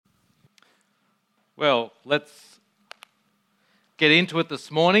Well, let's get into it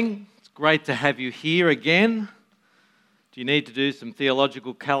this morning. It's great to have you here again. Do you need to do some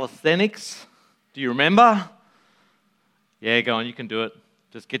theological calisthenics? Do you remember? Yeah, go on, you can do it.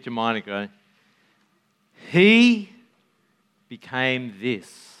 Just get your mind going. He became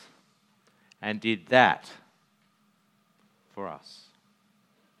this and did that for us.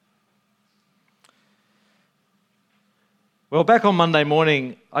 Well, back on Monday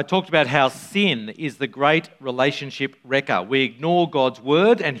morning, I talked about how sin is the great relationship wrecker. We ignore God's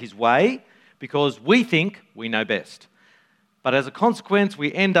word and his way because we think we know best. But as a consequence,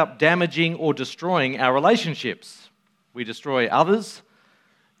 we end up damaging or destroying our relationships. We destroy others,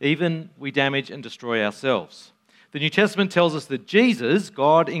 even we damage and destroy ourselves. The New Testament tells us that Jesus,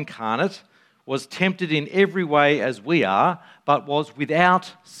 God incarnate, was tempted in every way as we are, but was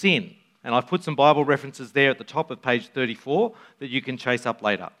without sin. And I've put some Bible references there at the top of page 34 that you can chase up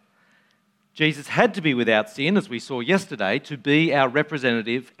later. Jesus had to be without sin, as we saw yesterday, to be our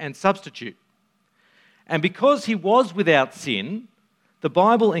representative and substitute. And because he was without sin, the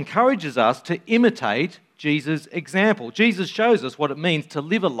Bible encourages us to imitate Jesus' example. Jesus shows us what it means to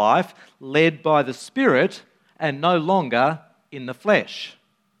live a life led by the Spirit and no longer in the flesh.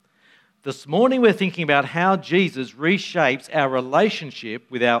 This morning we're thinking about how Jesus reshapes our relationship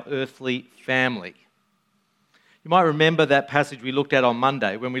with our earthly family. You might remember that passage we looked at on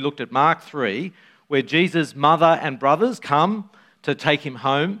Monday when we looked at Mark 3, where Jesus' mother and brothers come to take him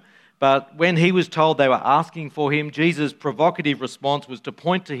home, but when he was told they were asking for him, Jesus' provocative response was to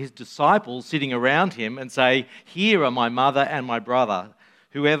point to his disciples sitting around him and say, "Here are my mother and my brother.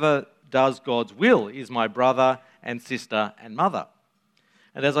 Whoever does God's will is my brother and sister and mother."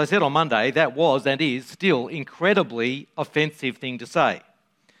 And as I said on Monday, that was and is still incredibly offensive thing to say.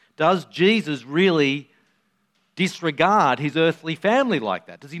 Does Jesus really disregard his earthly family like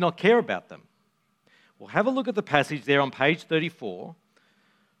that? Does he not care about them? Well, have a look at the passage there on page 34,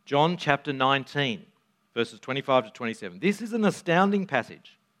 John chapter 19, verses 25 to 27. This is an astounding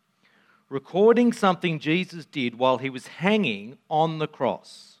passage, recording something Jesus did while he was hanging on the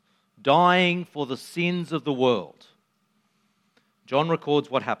cross, dying for the sins of the world. John records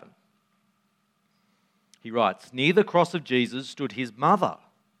what happened. He writes, "Near the cross of Jesus stood his mother's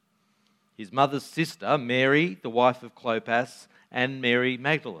sister, Mary, the wife of Clopas, and Mary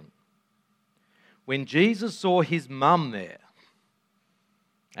Magdalene. When Jesus saw his mum there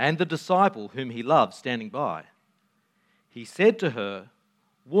and the disciple whom he loved standing by, he said to her,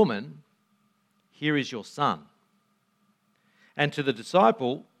 'Woman, here is your son.' And to the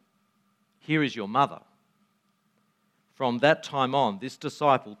disciple, 'Here is your mother.' From that time on, this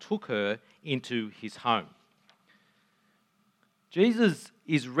disciple took her into his home." Jesus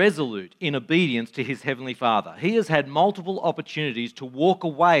is resolute in obedience to his heavenly Father. He has had multiple opportunities to walk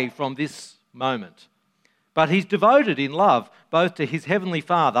away from this moment, but he's devoted in love both to his heavenly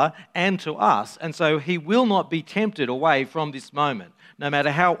Father and to us, and so he will not be tempted away from this moment, no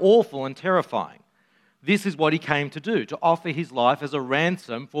matter how awful and terrifying. This is what he came to do, to offer his life as a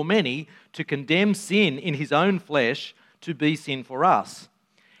ransom for many, to condemn sin in his own flesh, to be sin for us.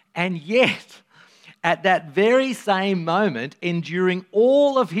 And yet, at that very same moment, enduring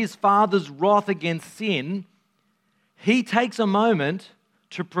all of his Father's wrath against sin, he takes a moment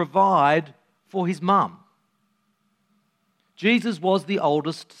to provide for his mum. Jesus was the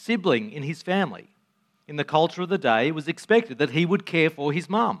oldest sibling in his family. In the culture of the day, it was expected that he would care for his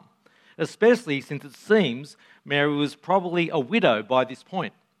mum, especially since it seems Mary was probably a widow by this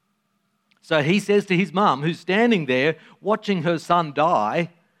point. So he says to his mum, who's standing there watching her son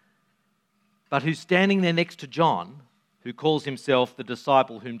die, but who's standing there next to John, who calls himself the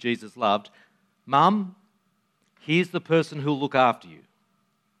disciple whom Jesus loved, "Mum, here's the person who'll look after you."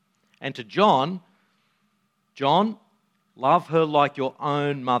 And to John, "John, love her like your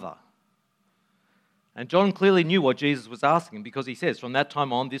own mother." And John clearly knew what Jesus was asking him because he says, "From that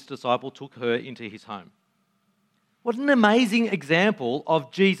time on, this disciple took her into his home." What an amazing example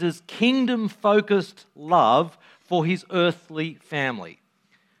of Jesus' kingdom-focused love for his earthly family.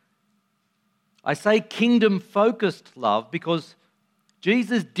 I say kingdom-focused love because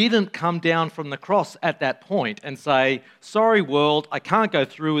Jesus didn't come down from the cross at that point and say, "Sorry world, I can't go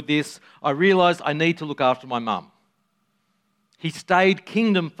through with this. I realise I need to look after my mum." He stayed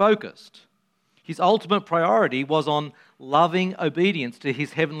kingdom-focused. His ultimate priority was on loving obedience to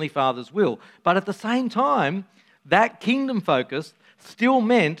his heavenly Father's will. But at the same time, that kingdom focus still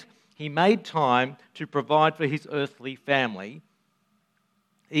meant he made time to provide for his earthly family,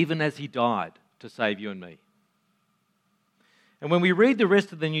 even as he died to save you and me. And when we read the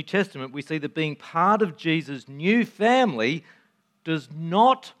rest of the New Testament, we see that being part of Jesus' new family does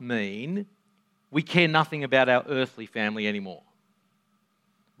not mean we care nothing about our earthly family anymore.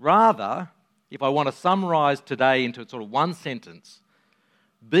 Rather, if I want to summarize today into sort of one sentence,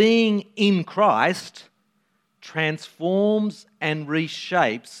 being in Christ transforms and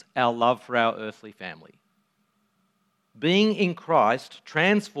reshapes our love for our earthly family. Being in Christ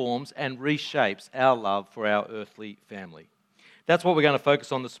transforms and reshapes our love for our earthly family. That's what we're going to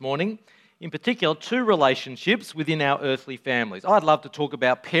focus on this morning. In particular, two relationships within our earthly families. I'd love to talk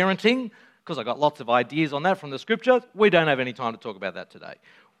about parenting because I've got lots of ideas on that from the scripture. We don't have any time to talk about that today.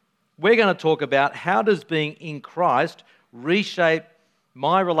 We're going to talk about how does being in Christ reshape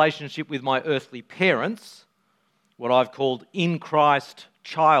my relationship with my earthly parents, what I've called in Christ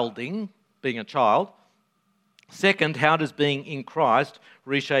childing, being a child. Second, how does being in Christ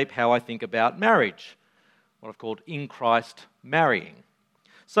reshape how I think about marriage, what I've called in Christ marrying.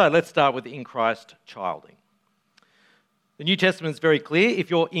 So let's start with in Christ childing. The New Testament is very clear. If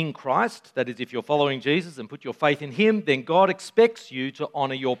you're in Christ, that is, if you're following Jesus and put your faith in him, then God expects you to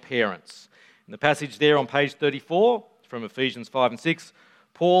honour your parents. In the passage there on page 34 from Ephesians 5 and 6,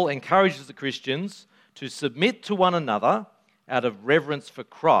 Paul encourages the Christians to submit to one another out of reverence for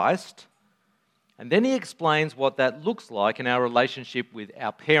Christ, and then he explains what that looks like in our relationship with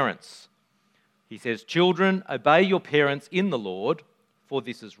our parents. He says, "Children, obey your parents in the Lord, for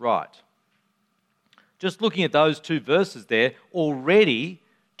this is right." Just looking at those two verses there, already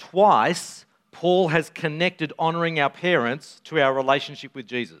twice Paul has connected honouring our parents to our relationship with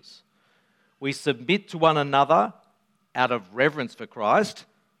Jesus. We submit to one another out of reverence for Christ,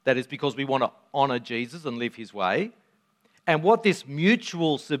 that is because we want to honour Jesus and live his way. And what this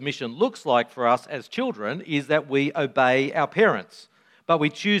mutual submission looks like for us as children is that we obey our parents. But we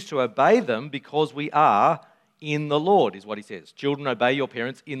choose to obey them because we are in the Lord, is what he says. Children, obey your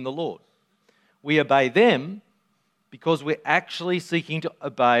parents in the Lord. We obey them because we're actually seeking to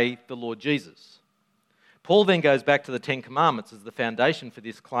obey the Lord Jesus. Paul then goes back to the Ten Commandments as the foundation for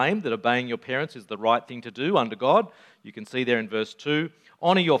this claim that obeying your parents is the right thing to do under God. You can see there in verse 2,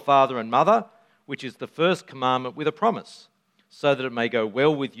 "Honour your father and mother, which is the first commandment with a promise, so that it may go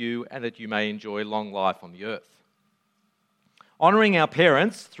well with you and that you may enjoy long life on the earth." Honouring our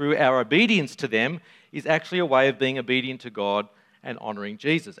parents through our obedience to them is actually a way of being obedient to God and honouring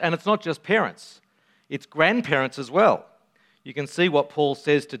Jesus. And it's not just parents, it's grandparents as well. You can see what Paul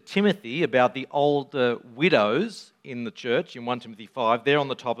says to Timothy about the older widows in the church in 1 Timothy 5, there on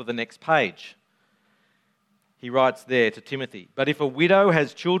the top of the next page. He writes there to Timothy, "But if a widow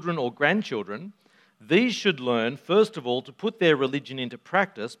has children or grandchildren, these should learn, first of all, to put their religion into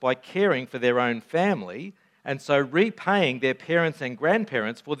practice by caring for their own family, and so repaying their parents and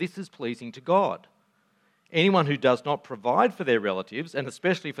grandparents, for this is pleasing to God. Anyone who does not provide for their relatives, and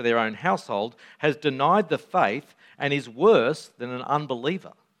especially for their own household, has denied the faith and is worse than an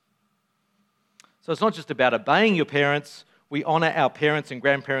unbeliever." So it's not just about obeying your parents. We honour our parents and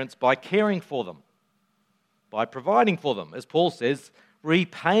grandparents by caring for them, by providing for them, as Paul says,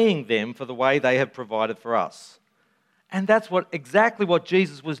 repaying them for the way they have provided for us. And that's exactly what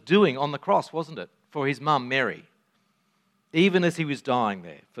Jesus was doing on the cross, wasn't it? For his mum, Mary. Even as he was dying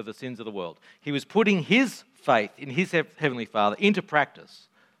there for the sins of the world. He was putting his faith in his Heavenly Father into practice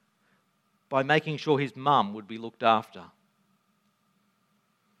by making sure his mum would be looked after.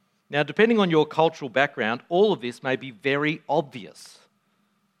 Now, depending on your cultural background, all of this may be very obvious.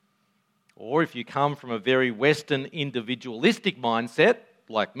 Or if you come from a very Western individualistic mindset,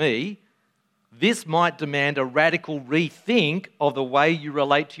 like me, this might demand a radical rethink of the way you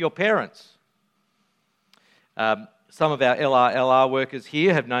relate to your parents. Some of our LR workers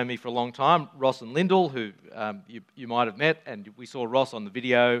here have known me for a long time, Ross and Lyndall, who you might have met, and we saw Ross on the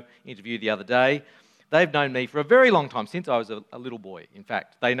video interview the other day. They've known me for a very long time, since I was a little boy, in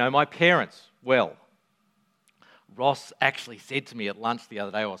fact. They know my parents well. Ross actually said to me at lunch the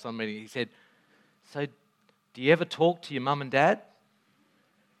other day or some meeting, he said, "So, do you ever talk to your mum and dad?"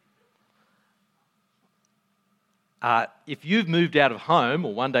 If you've moved out of home,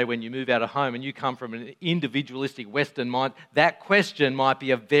 or one day when you move out of home and you come from an individualistic Western mind, that question might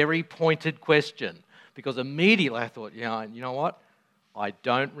be a very pointed question. Because immediately I thought, you know what? I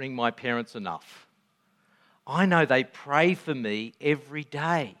don't ring my parents enough. I know they pray for me every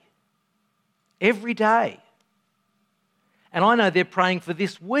day. Every day. And I know they're praying for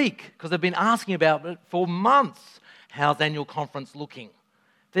this week because they've been asking about it for months. How's annual conference looking?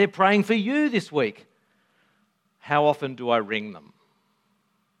 They're praying for you this week. How often do I ring them?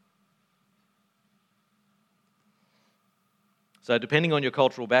 So depending on your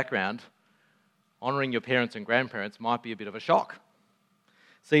cultural background, honouring your parents and grandparents might be a bit of a shock.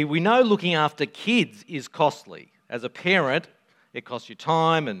 See, we know looking after kids is costly. As a parent, it costs you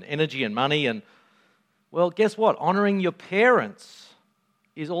time and energy and money, and Well, guess what? Honouring your parents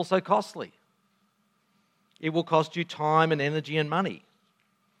is also costly. It will cost you time and energy and money.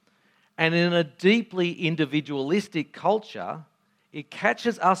 And in a deeply individualistic culture, it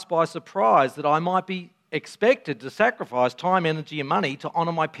catches us by surprise that I might be expected to sacrifice time, energy, and money to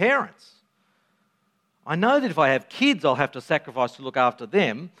honour my parents. I know that if I have kids, I'll have to sacrifice to look after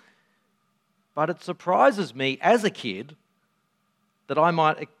them, but it surprises me as a kid that I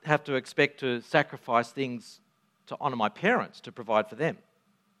might have to expect to sacrifice things to honour my parents, to provide for them.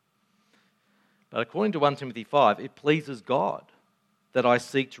 But according to 1 Timothy 5, it pleases God that I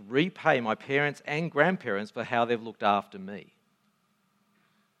seek to repay my parents and grandparents for how they've looked after me.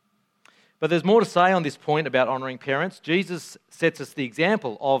 But there's more to say on this point about honouring parents. Jesus sets us the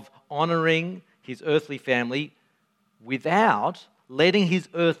example of honouring his earthly family without letting his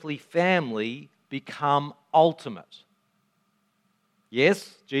earthly family become ultimate.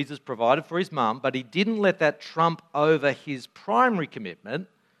 Yes, Jesus provided for his mum, but he didn't let that trump over his primary commitment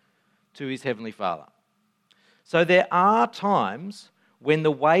to his heavenly Father. So there are times when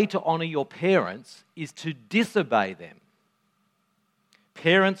the way to honour your parents is to disobey them.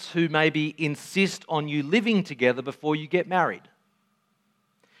 Parents who maybe insist on you living together before you get married.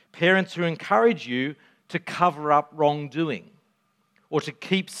 Parents who encourage you to cover up wrongdoing or to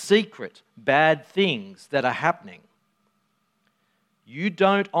keep secret bad things that are happening. You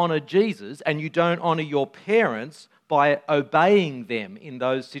don't honour Jesus and you don't honour your parents by obeying them in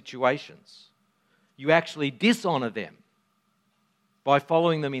those situations. You actually dishonour them by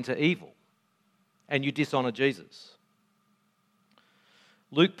following them into evil, and you dishonour Jesus.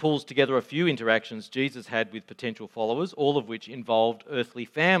 Luke pulls together a few interactions Jesus had with potential followers, all of which involved earthly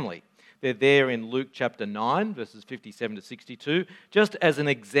family. They're there in Luke chapter 9, verses 57 to 62. Just as an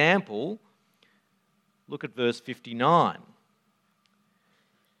example, look at verse 59.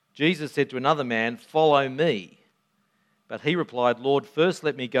 Jesus said to another man, "Follow me." But he replied, "Lord, first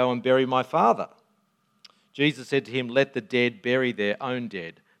let me go and bury my father." Jesus said to him, "Let the dead bury their own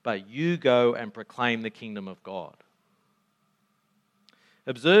dead, but you go and proclaim the kingdom of God."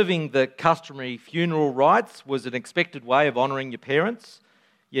 Observing the customary funeral rites was an expected way of honouring your parents,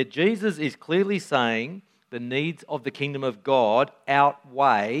 yet Jesus is clearly saying the needs of the kingdom of God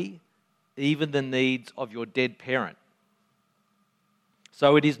outweigh even the needs of your dead parent.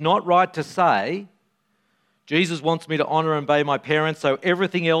 So it is not right to say, Jesus wants me to honour and obey my parents, so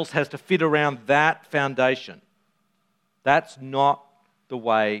everything else has to fit around that foundation. That's not the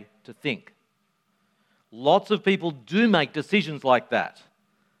way to think. Lots of people do make decisions like that.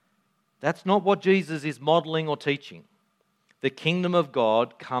 That's not what Jesus is modelling or teaching. The kingdom of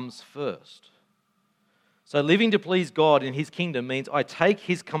God comes first. So living to please God in his kingdom means I take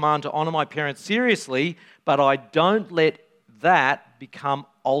his command to honour my parents seriously, but I don't let that become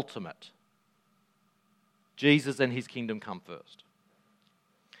ultimate. Jesus and his kingdom come first.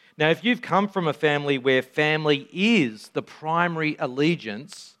 Now, if you've come from a family where family is the primary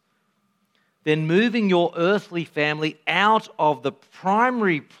allegiance, then moving your earthly family out of the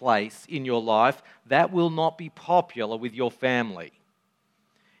primary place in your life, that will not be popular with your family.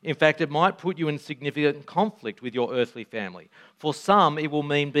 In fact, it might put you in significant conflict with your earthly family. For some, it will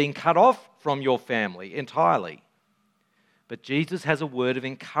mean being cut off from your family entirely. But Jesus has a word of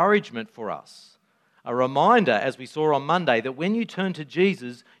encouragement for us. A reminder, as we saw on Monday, that when you turn to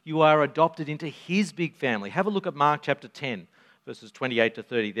Jesus, you are adopted into his big family. Have a look at Mark chapter 10, verses 28 to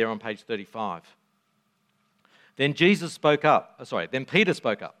 30, there on page 35. Then Peter spoke up.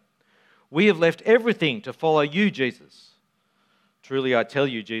 "We have left everything to follow you, Jesus." "Truly I tell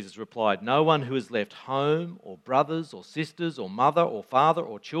you," Jesus replied, "no one who has left home or brothers or sisters or mother or father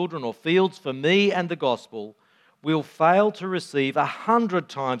or children or fields for me and the gospel will fail to receive 100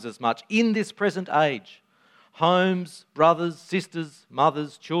 times as much in this present age. Homes, brothers, sisters,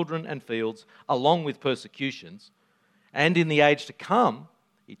 mothers, children and fields, along with persecutions, and in the age to come,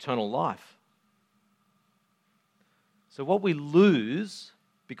 eternal life." So what we lose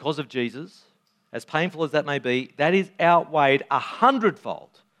because of Jesus, as painful as that may be, that is outweighed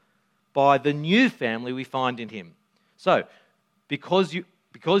 100-fold by the new family we find in him. So, because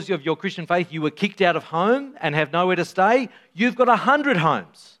of your Christian faith, you were kicked out of home and have nowhere to stay, you've got 100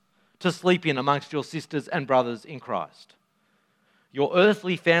 homes to sleep in amongst your sisters and brothers in Christ. Your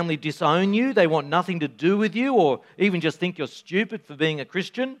earthly family disown you, they want nothing to do with you, or even just think you're stupid for being a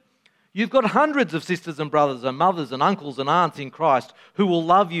Christian. You've got hundreds of sisters and brothers and mothers and uncles and aunts in Christ who will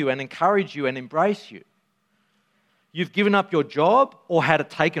love you and encourage you and embrace you. You've given up your job or had it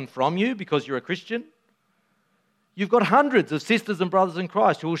taken from you because you're a Christian. You've got hundreds of sisters and brothers in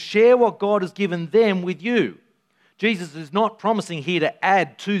Christ who will share what God has given them with you. Jesus is not promising here to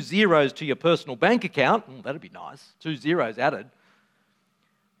add 2 zeros to your personal bank account. That'd be nice, 2 zeros added.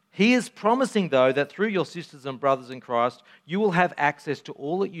 He is promising, though, that through your sisters and brothers in Christ, you will have access to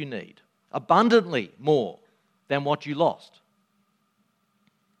all that you need, abundantly more than what you lost.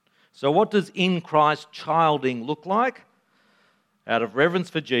 So what does in Christ childing look like? Out of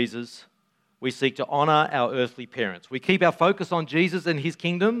reverence for Jesus, we seek to honour our earthly parents. We keep our focus on Jesus and his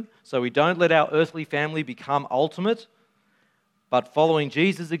kingdom, so we don't let our earthly family become ultimate. But following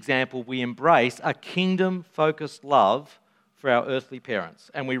Jesus' example, we embrace a kingdom-focused love for our earthly parents.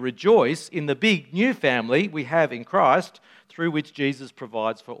 And we rejoice in the big new family we have in Christ, through which Jesus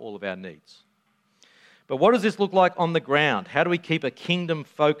provides for all of our needs. But what does this look like on the ground? How do we keep a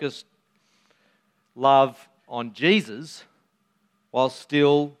kingdom-focused love on Jesus while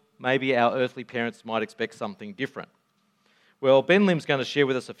still maybe our earthly parents might expect something different? Well, Ben Lim's going to share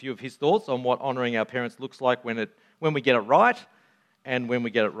with us a few of his thoughts on what honouring our parents looks like when we get it right and when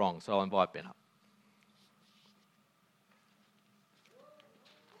we get it wrong. So I'll invite Ben up.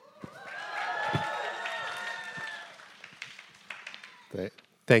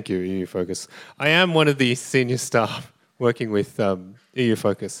 Thank you, EU Focus. I am one of the senior staff working with EU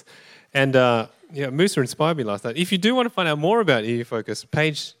Focus. And Musa inspired me last night. If you do want to find out more about EU Focus,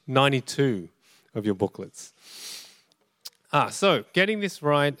 page 92 of your booklets. So getting this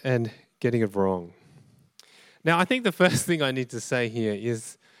right and getting it wrong. Now, I think the first thing I need to say here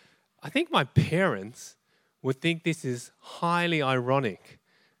is I think my parents would think this is highly ironic,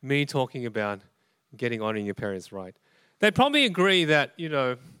 me talking about honoring your parents right. They'd probably agree that,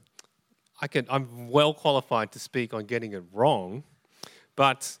 I'm well qualified to speak on getting it wrong.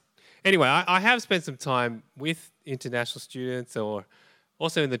 But anyway, I have spent some time with international students, or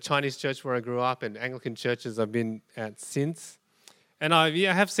also in the Chinese church where I grew up and Anglican churches I've been at since. And I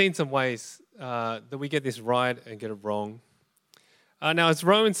have seen some ways that we get this right and get it wrong. Now, as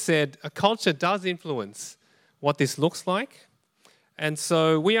Rowan said, a culture does influence what this looks like. And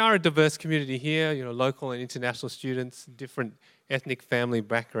so we are a diverse community here, local and international students, different ethnic family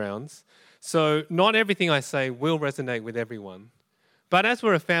backgrounds. So not everything I say will resonate with everyone. But as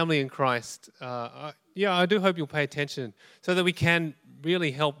we're a family in Christ, I do hope you'll pay attention so that we can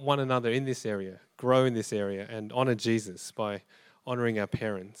really help one another in this area, grow in this area, and honour Jesus by honouring our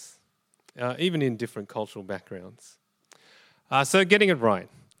parents, even in different cultural backgrounds. So getting it right.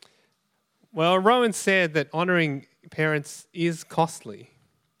 Well, Rowan said that honouring parents is costly.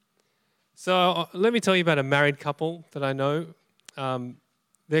 So let me tell you about a married couple that I know.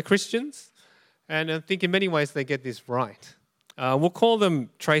 They're Christians, and I think in many ways they get this right. We'll call them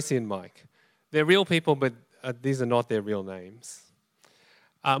Tracy and Mike. They're real people, but these are not their real names.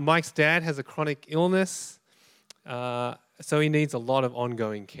 Mike's dad has a chronic illness, so he needs a lot of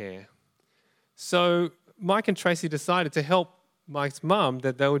ongoing care. So Mike and Tracy decided to help Mike's mum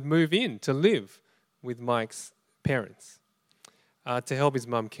that they would move in to live with Mike's parents to help his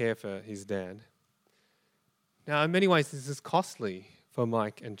mum care for his dad. Now, in many ways, this is costly for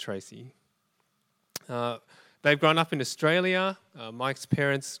Mike and Tracy. They've grown up in Australia. Mike's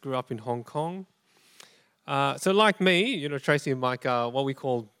parents grew up in Hong Kong. So like me, Tracy and Mike are what we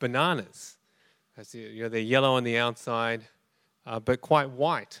call bananas. They're yellow on the outside, but quite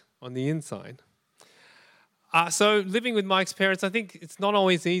white on the inside. So living with Mike's parents, I think it's not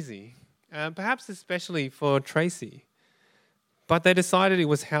always easy, perhaps especially for Tracy. But they decided it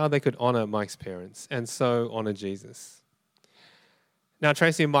was how they could honour Mike's parents and so honour Jesus. Now,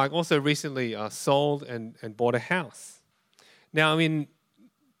 Tracy and Mike also recently sold and bought a house. Now, in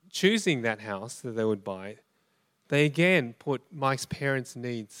choosing that house that they would buy, they again put Mike's parents'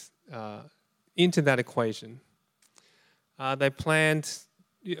 needs into that equation. They're planning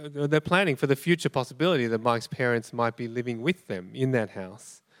for the future possibility that Mike's parents might be living with them in that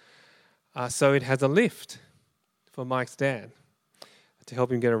house. So it has a lift for Mike's dad to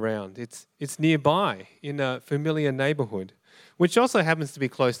help him get around. It's nearby in a familiar neighbourhood, which also happens to be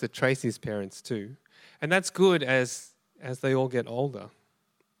close to Tracy's parents too. And that's good as they all get older.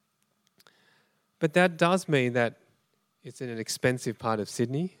 But that does mean that it's in an expensive part of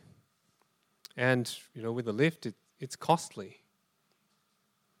Sydney. And, with the lift, it's costly.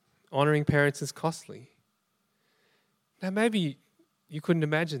 Honouring parents is costly. Now, maybe you couldn't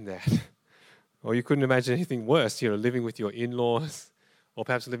imagine that. Or you couldn't imagine anything worse, living with your in-laws or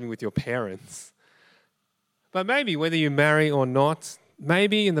perhaps living with your parents. But maybe, whether you marry or not,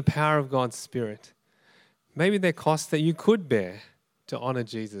 maybe in the power of God's Spirit, maybe there are costs that you could bear to honour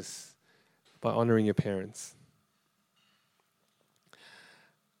Jesus by honouring your parents.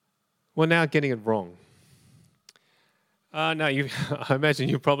 Well, now getting it wrong. I imagine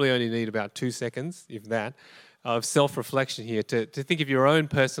you probably only need about 2 seconds, if that, of self-reflection here to think of your own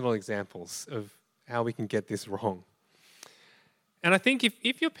personal examples of how we can get this wrong. And I think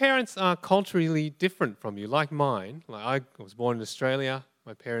if your parents are culturally different from you, like mine, like I was born in Australia,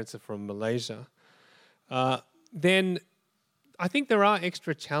 my parents are from Malaysia, then I think there are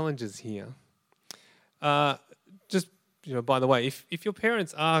extra challenges here. Just, by the way, if your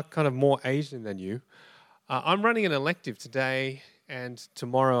parents are kind of more Asian than you, I'm running an elective today and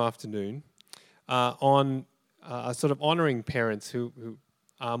tomorrow afternoon on sort of honouring parents who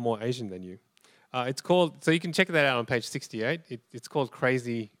are more Asian than you. It's called, so you can check that out on page 68. It's called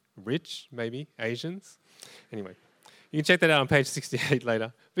Crazy Rich, maybe, Asians. Anyway, you can check that out on page 68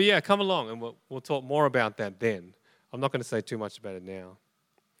 later. But yeah, come along and we'll talk more about that then. I'm not going to say too much about it now.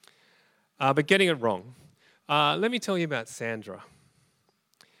 But getting it wrong. Let me tell you about Sandra.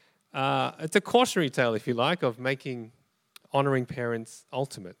 It's a cautionary tale, if you like, of making honouring parents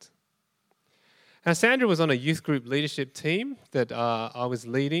ultimate. Now, Sandra was on a youth group leadership team that I was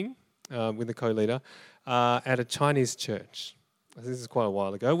leading with the co-leader at a Chinese church. This is quite a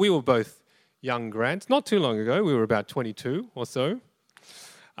while ago. We were both young grads, not too long ago. We were about 22 or so.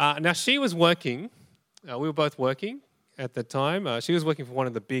 Now, she was working, we were both working at the time. She was working for one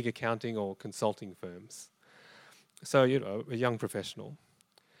of the big accounting or consulting firms. So, a young professional.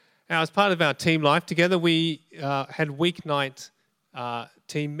 Now, as part of our team life together, we had weeknight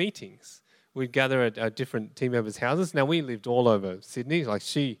team meetings. We'd gather at different team members' houses. Now, we lived all over Sydney.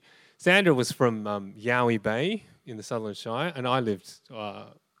 Sandra was from Yowie Bay in the Sutherland Shire, and I lived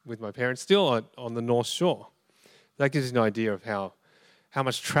with my parents still on the North Shore. That gives you an idea of how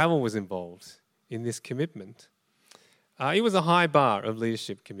much travel was involved in this commitment. It was a high bar of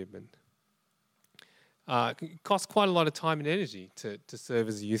leadership commitment. It cost quite a lot of time and energy to serve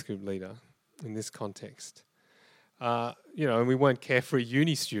as a youth group leader in this context. And we weren't carefree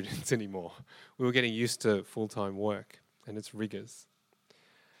uni students anymore. We were getting used to full-time work and its rigours.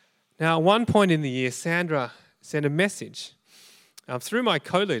 Now, at one point in the year, Sandra sent a message through my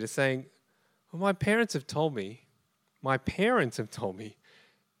co-leader saying, well, my parents have told me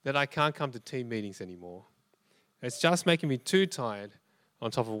that I can't come to team meetings anymore. It's just making me too tired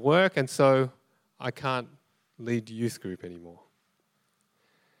on top of work, and so I can't lead youth group anymore.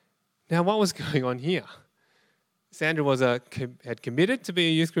 Now, what was going on here? Sandra had committed to be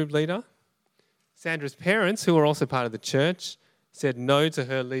a youth group leader. Sandra's parents, who were also part of the church, said no to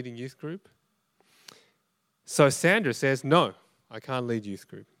her leading youth group. So Sandra says, no, I can't lead youth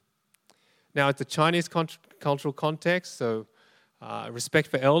group. Now, it's a Chinese cultural context, so respect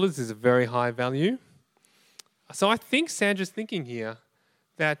for elders is a very high value. So I think Sandra's thinking here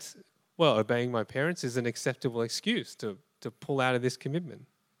that, well, obeying my parents is an acceptable excuse to pull out of this commitment.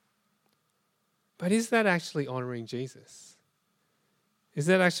 But is that actually honouring Jesus? Is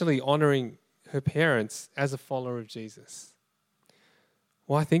that actually honouring her parents as a follower of Jesus?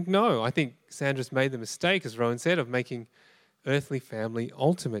 Well, I think no. I think Sandra's made the mistake, as Rowan said, of making earthly family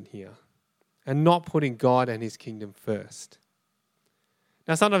ultimate here and not putting God and his kingdom first.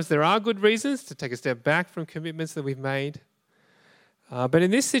 Now, sometimes there are good reasons to take a step back from commitments that we've made. But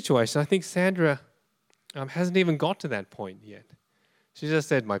in this situation, I think Sandra hasn't even got to that point yet. She just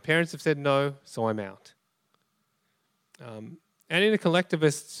said, my parents have said no, so I'm out. And in a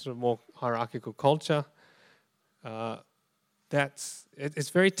collectivist, sort of more hierarchical culture, it's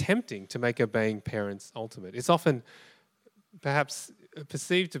very tempting to make obeying parents ultimate. It's often perhaps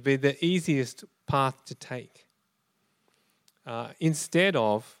perceived to be the easiest path to take. Instead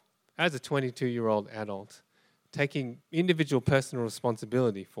of, as a 22-year-old adult, taking individual personal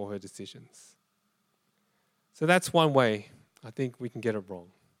responsibility for her decisions. So that's one way I think we can get it wrong.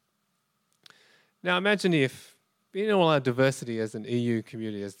 Now imagine if, in all our diversity as an EU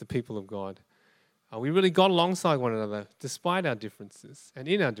community, as the people of God, we really got alongside one another despite our differences and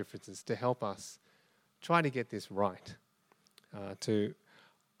in our differences to help us try to get this right, to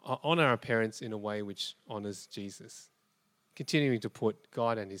honour our parents in a way which honours Jesus, continuing to put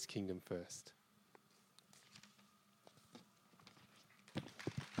God and his kingdom first.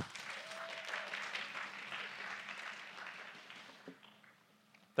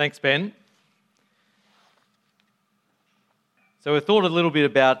 Thanks, Ben. So we've thought a little bit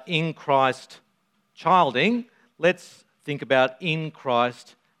about in Christ childing. Let's think about in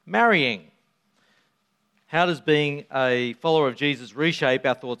Christ marrying. How does being a follower of Jesus reshape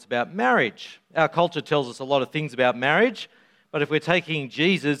our thoughts about marriage? Our culture tells us a lot of things about marriage, but if we're taking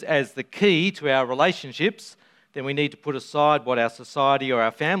Jesus as the key to our relationships, then we need to put aside what our society or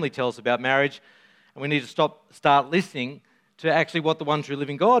our family tells us about marriage, and we need to start listening to actually what the one true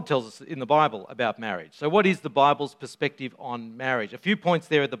living God tells us in the Bible about marriage. So what is the Bible's perspective on marriage? A few points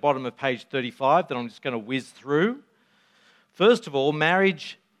there at the bottom of page 35 that I'm just going to whiz through. First of all,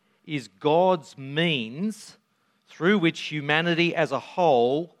 marriage is God's means through which humanity as a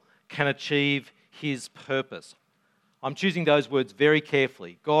whole can achieve his purpose. I'm choosing those words very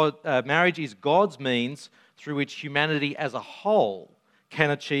carefully. Marriage is God's means through which humanity as a whole can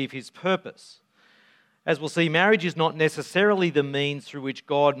achieve his purpose. As we'll see, marriage is not necessarily the means through which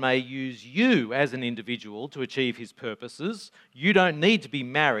God may use you as an individual to achieve his purposes. You don't need to be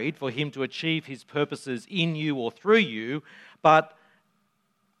married for him to achieve his purposes in you or through you, but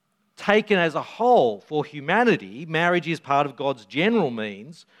taken as a whole for humanity, marriage is part of God's general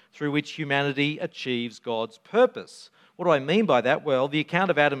means through which humanity achieves God's purpose. What do I mean by that? Well, the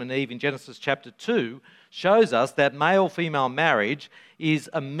account of Adam and Eve in Genesis chapter 2 shows us that male-female marriage is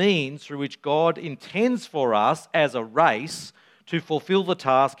a means through which God intends for us as a race to fulfill the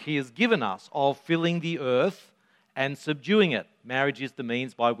task he has given us of filling the earth and subduing it. Marriage is the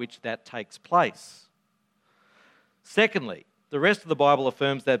means by which that takes place. Secondly, the rest of the Bible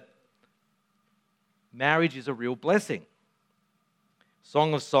affirms that marriage is a real blessing.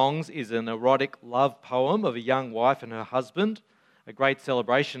 Song of Songs is an erotic love poem of a young wife and her husband, a great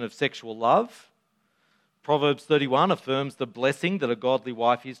celebration of sexual love. Proverbs 31 affirms the blessing that a godly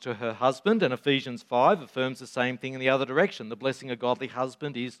wife is to her husband, and Ephesians 5 affirms the same thing in the other direction. The blessing a godly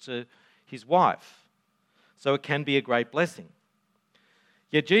husband is to his wife. So it can be a great blessing.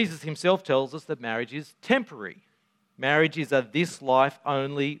 Yet Jesus himself tells us that marriage is temporary. Marriage is a this life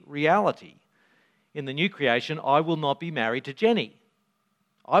only reality. In the new creation, I will not be married to Jenny.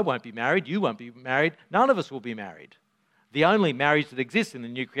 I won't be married, you won't be married, none of us will be married. The only marriage that exists in the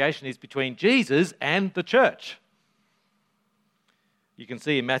new creation is between Jesus and the church. You can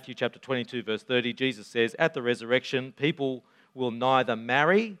see in Matthew chapter 22, verse 30, Jesus says, at the resurrection, people will neither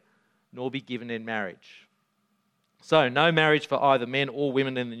marry nor be given in marriage. So, no marriage for either men or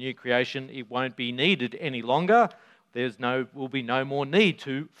women in the new creation. It won't be needed any longer. Will be no more need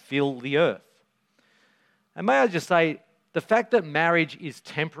to fill the earth. And may I just say, the fact that marriage is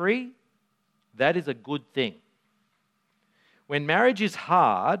temporary, that is a good thing. When marriage is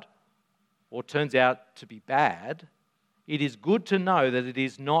hard or turns out to be bad, it is good to know that it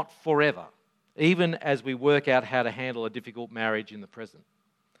is not forever, even as we work out how to handle a difficult marriage in the present.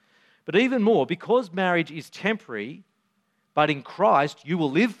 But even more, because marriage is temporary, but in Christ you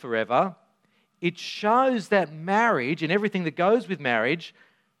will live forever, it shows that marriage and everything that goes with marriage,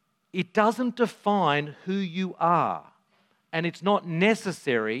 it doesn't define who you are. And it's not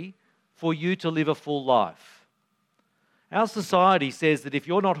necessary for you to live a full life. Our society says that if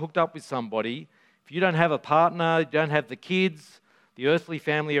you're not hooked up with somebody, if you don't have a partner, you don't have the kids, the earthly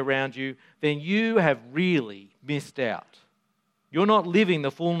family around you, then you have really missed out. You're not living the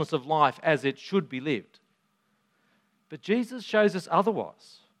fullness of life as it should be lived. But Jesus shows us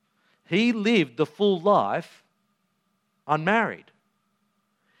otherwise. He lived the full life unmarried.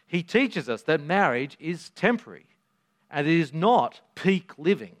 He teaches us that marriage is temporary and it is not peak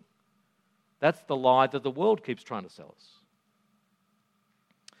living. That's the lie that the world keeps trying to sell us.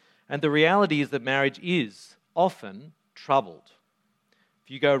 And the reality is that marriage is often troubled.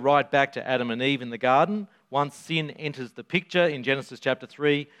 If you go right back to Adam and Eve in the garden, once sin enters the picture in Genesis chapter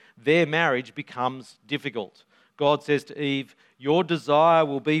 3, their marriage becomes difficult. God says to Eve, your desire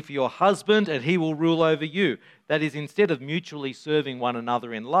will be for your husband and he will rule over you. That is, instead of mutually serving one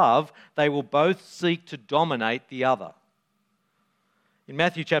another in love, they will both seek to dominate the other. In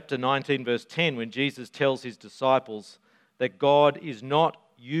Matthew chapter 19, verse 10, when Jesus tells his disciples that God is not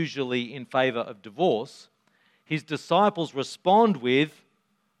usually in favour of divorce, his disciples respond with,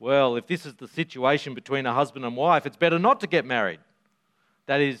 well, if this is the situation between a husband and wife, it's better not to get married.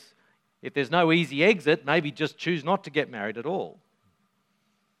 That is, if there's no easy exit, maybe just choose not to get married at all.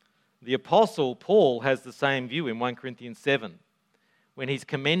 The Apostle Paul has the same view in 1 Corinthians 7. When he's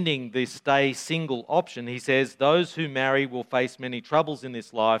commending the stay single option, he says, those who marry will face many troubles in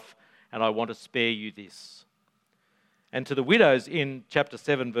this life, and I want to spare you this. And to the widows in chapter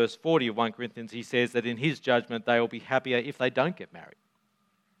 7, verse 40 of 1 Corinthians, he says that in his judgment they will be happier if they don't get married.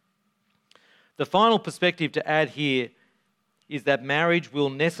 The final perspective to add here is that marriage will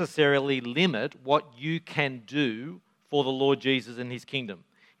necessarily limit what you can do for the Lord Jesus and his kingdom.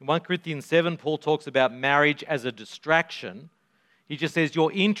 In 1 Corinthians 7, Paul talks about marriage as a distraction. He just says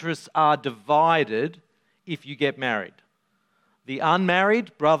your interests are divided if you get married. The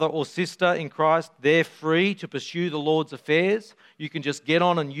unmarried brother or sister in Christ, they're free to pursue the Lord's affairs. You can just get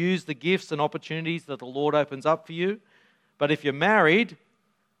on and use the gifts and opportunities that the Lord opens up for you. But if you're married,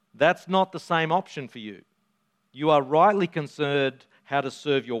 that's not the same option for you. You are rightly concerned how to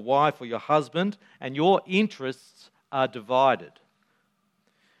serve your wife or your husband, and your interests are divided.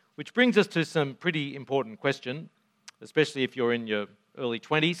 Which brings us to some pretty important question, especially if you're in your early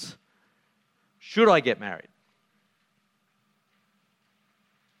 20s. Should I get married?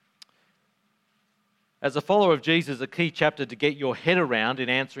 As a follower of Jesus, a key chapter to get your head around in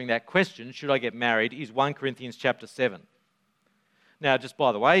answering that question, should I get married, is 1 Corinthians chapter 7. Now, just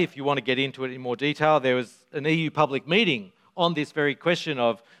by the way, if you want to get into it in more detail, there was an EU public meeting on this very question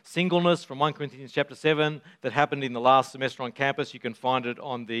of singleness from 1 Corinthians chapter 7 that happened in the last semester on campus. You can find it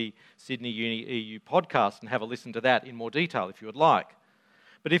on the Sydney Uni EU podcast and have a listen to that in more detail if you would like.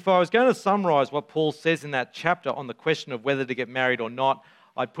 But if I was going to summarise what Paul says in that chapter on the question of whether to get married or not,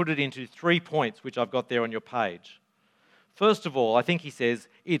 I'd put it into 3 points, which I've got there on your page. First of all, I think he says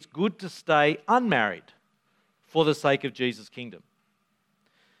it's good to stay unmarried for the sake of Jesus' kingdom.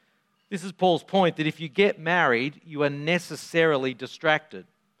 This is Paul's point that if you get married, you are necessarily distracted.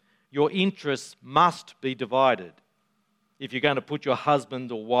 Your interests must be divided if you're going to put your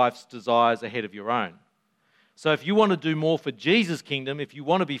husband or wife's desires ahead of your own. So if you want to do more for Jesus' kingdom, if you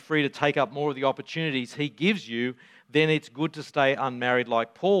want to be free to take up more of the opportunities he gives you, then it's good to stay unmarried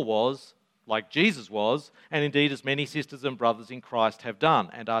like Paul was, like Jesus was, and indeed as many sisters and brothers in Christ have done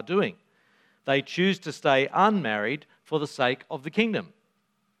and are doing. They choose to stay unmarried for the sake of the kingdom.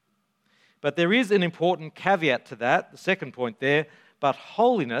 But there is an important caveat to that, the second point there, but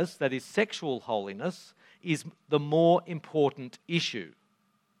holiness, that is sexual holiness, is the more important issue.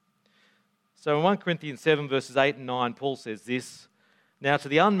 So in 1 Corinthians 7 verses 8 and 9, Paul says this, "Now to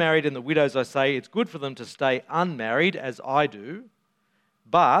the unmarried and the widows I say, it's good for them to stay unmarried as I do,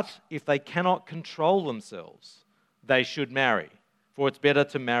 but if they cannot control themselves, they should marry, for it's better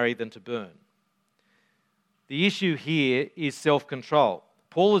to marry than to burn." The issue here is self-control.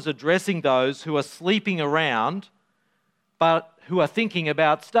 Paul is addressing those who are sleeping around but who are thinking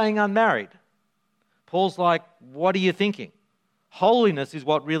about staying unmarried. Paul's like, what are you thinking? Holiness is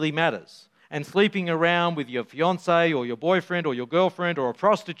what really matters. And sleeping around with your fiancé or your boyfriend or your girlfriend or a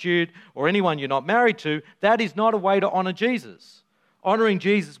prostitute or anyone you're not married to, that is not a way to honour Jesus. Honouring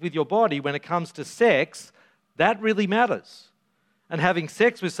Jesus with your body when it comes to sex, that really matters. And having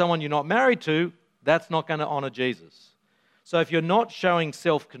sex with someone you're not married to, that's not going to honour Jesus. So if you're not showing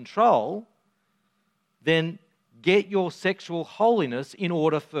self-control, then get your sexual holiness in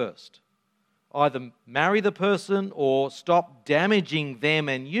order first. Either marry the person or stop damaging them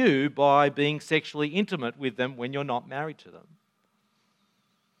and you by being sexually intimate with them when you're not married to them.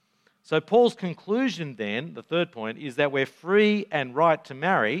 So Paul's conclusion then, the third point, is that we're free and right to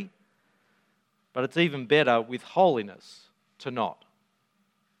marry, but it's even better with holiness to not.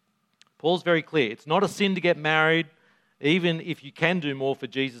 Paul's very clear. It's not a sin to get married, even if you can do more for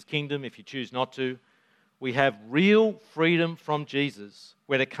Jesus' kingdom, if you choose not to. We have real freedom from Jesus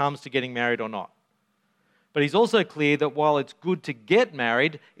when it comes to getting married or not. But he's also clear that while it's good to get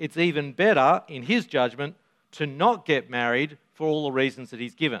married, it's even better, in his judgment, to not get married for all the reasons that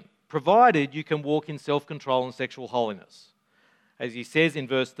he's given, provided you can walk in self-control and sexual holiness. As he says in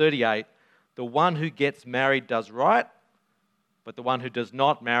verse 38, the one who gets married does right, but the one who does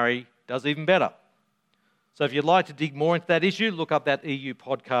not marry does even better. So if you'd like to dig more into that issue, look up that EU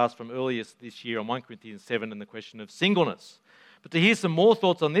podcast from earlier this year on 1 Corinthians 7 and the question of singleness. But to hear some more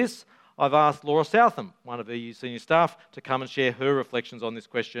thoughts on this, I've asked Laura Southam, one of EU senior staff, to come and share her reflections on this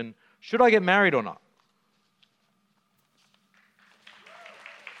question, should I get married or not?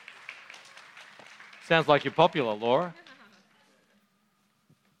 Sounds like you're popular, Laura.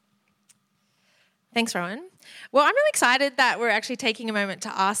 Thanks, Rowan. Well, I'm really excited that we're actually taking a moment to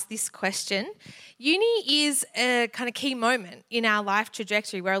ask this question. Uni is a kind of key moment in our life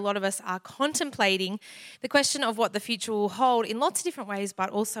trajectory where a lot of us are contemplating the question of what the future will hold in lots of different ways, but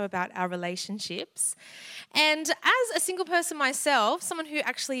also about our relationships. And as a single person myself, someone who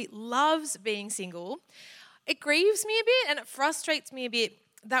actually loves being single, it grieves me a bit and it frustrates me a bit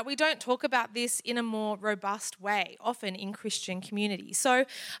that we don't talk about this in a more robust way, often in Christian communities. So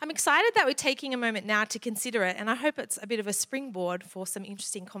I'm excited that we're taking a moment now to consider it, and I hope it's a bit of a springboard for some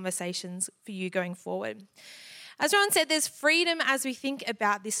interesting conversations for you going forward. As Rowan said, there's freedom as we think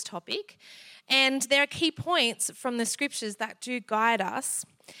about this topic, and there are key points from the scriptures that do guide us.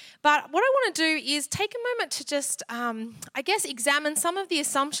 But what I want to do is take a moment to just, examine some of the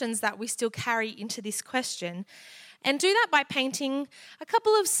assumptions that we still carry into this question, and do that by painting a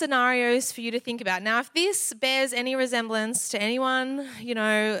couple of scenarios for you to think about. Now, if this bears any resemblance to anyone,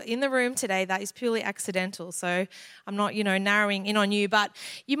 in the room today, that is purely accidental. So I'm not, narrowing in on you, but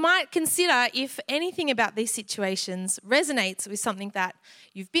you might consider if anything about these situations resonates with something that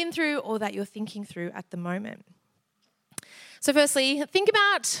you've been through or that you're thinking through at the moment. So firstly, think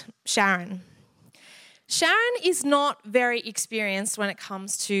about Sharon. Sharon is not very experienced when it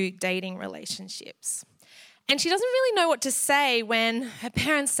comes to dating relationships. And she doesn't really know what to say when her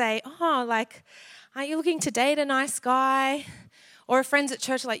parents say, oh, like, aren't you looking to date a nice guy? Or her friends at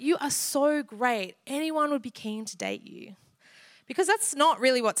church are like, you are so great. Anyone would be keen to date you. Because that's not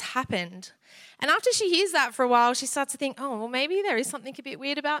really what's happened. And after she hears that for a while, she starts to think, oh, well, maybe there is something a bit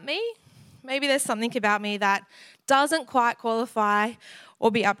weird about me. Maybe there's something about me that doesn't quite qualify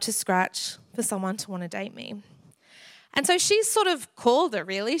or be up to scratch for someone to want to date me. And so she's sort of called it,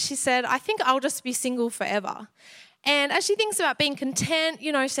 really. She said, I think I'll just be single forever. And as she thinks about being content,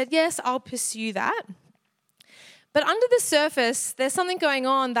 she said, yes, I'll pursue that. But under the surface, there's something going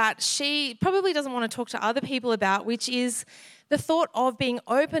on that she probably doesn't want to talk to other people about, which is the thought of being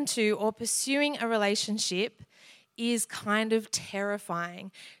open to or pursuing a relationship is kind of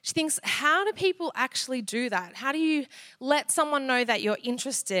terrifying. She thinks, how do people actually do that? How do you let someone know that you're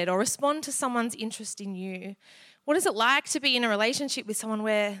interested or respond to someone's interest in you? What is it like to be in a relationship with someone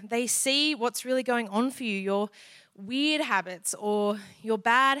where they see what's really going on for you, your weird habits or your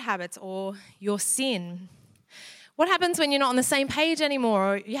bad habits or your sin? What happens when you're not on the same page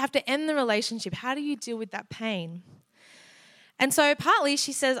anymore or you have to end the relationship? How do you deal with that pain? And so partly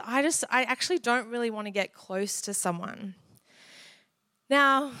she says, I actually don't really want to get close to someone.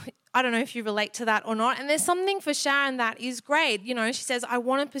 Now, I don't know if you relate to that or not. And there's something for Sharon that is great. She says, I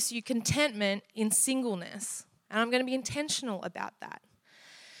want to pursue contentment in singleness. And I'm going to be intentional about that.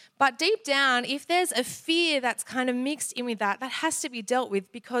 But deep down, if there's a fear that's kind of mixed in with that, that has to be dealt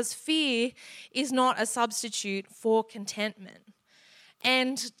with because fear is not a substitute for contentment.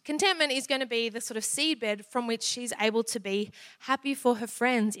 And contentment is going to be the sort of seedbed from which she's able to be happy for her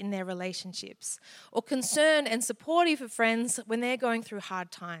friends in their relationships, or concerned and supportive of friends when they're going through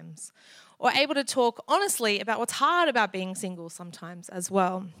hard times, or able to talk honestly about what's hard about being single sometimes as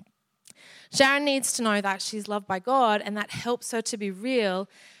well. Sharon needs to know that she's loved by God, and that helps her to be real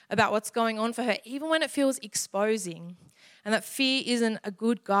about what's going on for her, even when it feels exposing, and that fear isn't a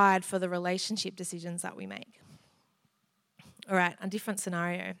good guide for the relationship decisions that we make. All right, a different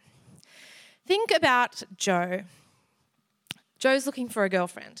scenario. Think about Joe. Joe's looking for a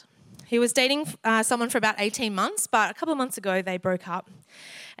girlfriend. He was dating someone for about 18 months, but a couple of months ago they broke up.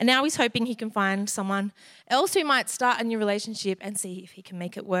 And now he's hoping he can find someone else who might start a new relationship and see if he can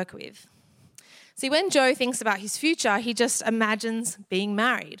make it work with. See, when Joe thinks about his future, he just imagines being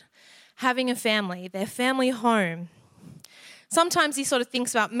married, having a family, their family home. Sometimes he sort of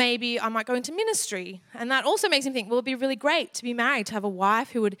thinks about maybe I might go into ministry. And that also makes him think, well, it'd be really great to be married, to have a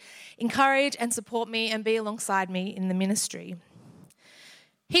wife who would encourage and support me and be alongside me in the ministry.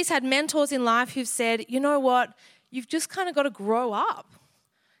 He's had mentors in life who've said, you know what, you've just kind of got to grow up.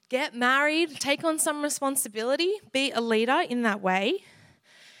 Get married, take on some responsibility, be a leader in that way.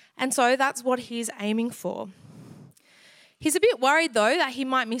 And so that's what he's aiming for. He's a bit worried, though, that he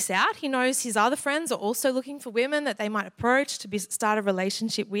might miss out. He knows his other friends are also looking for women that they might approach to start a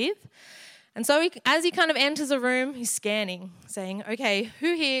relationship with. And so as he kind of enters a room, he's scanning, saying, okay,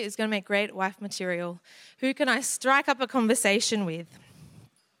 who here is going to make great wife material? Who can I strike up a conversation with?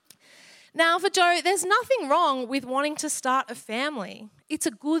 Now, for Joe, there's nothing wrong with wanting to start a family. It's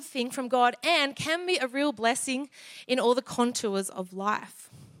a good thing from God and can be a real blessing in all the contours of life.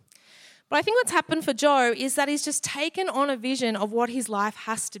 But I think what's happened for Joe is that he's just taken on a vision of what his life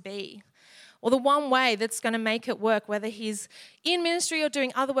has to be, or the one way that's going to make it work, whether he's in ministry or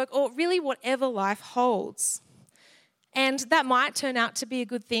doing other work, or really whatever life holds. And that might turn out to be a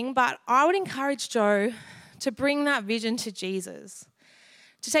good thing, but I would encourage Joe to bring that vision to Jesus,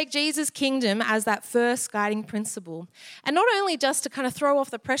 to take Jesus' kingdom as that first guiding principle, and not only just to kind of throw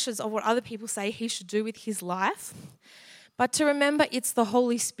off the pressures of what other people say he should do with his life, but to remember it's the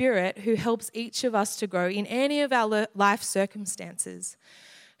Holy Spirit who helps each of us to grow in any of our life circumstances,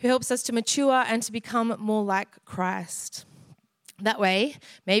 who helps us to mature and to become more like Christ. That way,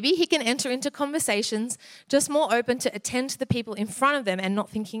 maybe he can enter into conversations just more open to attend to the people in front of them and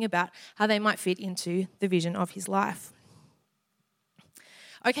not thinking about how they might fit into the vision of his life.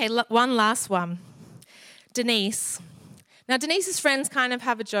 Okay, one last one. Denise. Now, Denise's friends kind of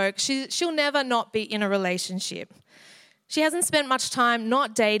have a joke. She'll never not be in a relationship. She hasn't spent much time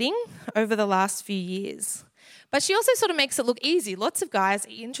not dating over the last few years. But she also sort of makes it look easy. Lots of guys are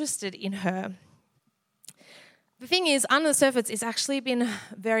interested in her. The thing is, under the surface, it's actually been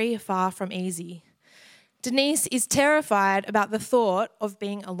very far from easy. Denise is terrified about the thought of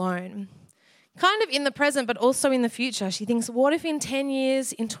being alone. Kind of in the present, but also in the future. She thinks, what if in 10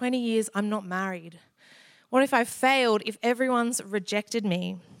 years, in 20 years, I'm not married? What if I've failed, if everyone's rejected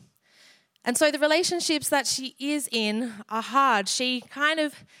me? And so the relationships that she is in are hard. She kind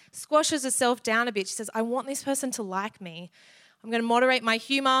of squashes herself down a bit. She says, I want this person to like me. I'm going to moderate my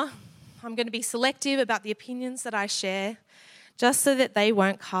humor. I'm going to be selective about the opinions that I share, just so that they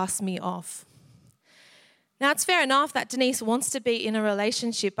won't cast me off. Now, it's fair enough that Denise wants to be in a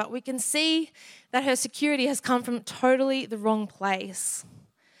relationship, but we can see that her security has come from totally the wrong place.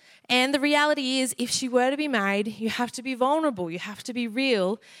 And the reality is, if she were to be married, you have to be vulnerable, you have to be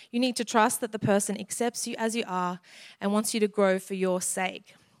real. You need to trust that the person accepts you as you are and wants you to grow for your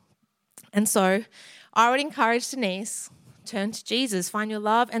sake. And so, I would encourage Denise, turn to Jesus, find your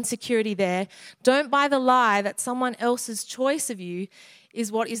love and security there. Don't buy the lie that someone else's choice of you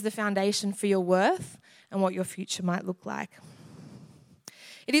is what is the foundation for your worth and what your future might look like.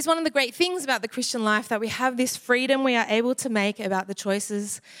 It is one of the great things about the Christian life that we have this freedom we are able to make about the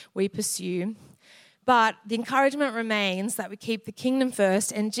choices we pursue. But the encouragement remains that we keep the kingdom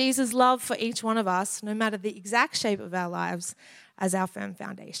first and Jesus' love for each one of us, no matter the exact shape of our lives, as our firm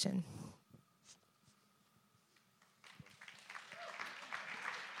foundation.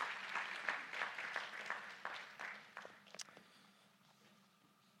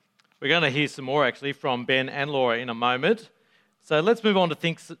 We're going to hear some more actually from Ben and Laura in a moment. So let's move on to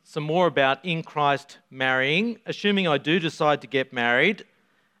think some more about in Christ marrying. Assuming I do decide to get married,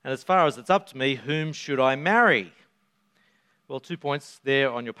 and as far as it's up to me, whom should I marry? Well, 2 points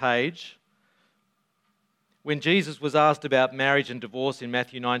there on your page. When Jesus was asked about marriage and divorce in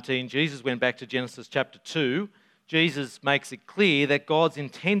Matthew 19, Jesus went back to Genesis chapter 2. Jesus makes it clear that God's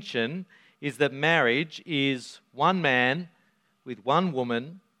intention is that marriage is one man with one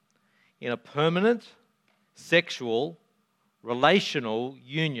woman in a permanent, sexual, relational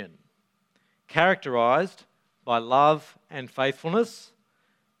union, characterized by love and faithfulness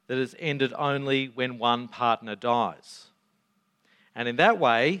that is ended only when one partner dies. And in that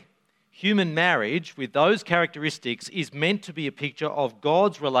way, human marriage with those characteristics is meant to be a picture of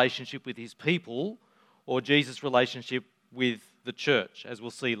God's relationship with his people, or Jesus' relationship with the church, as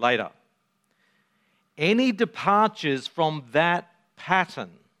we'll see later. Any departures from that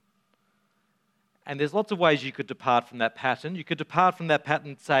pattern, and there's lots of ways you could depart from that pattern. You could depart from that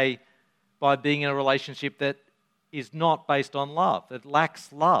pattern, say, by being in a relationship that is not based on love, that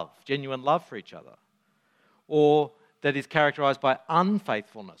lacks love, genuine love for each other, or that is characterized by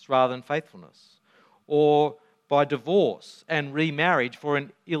unfaithfulness rather than faithfulness, or by divorce and remarriage for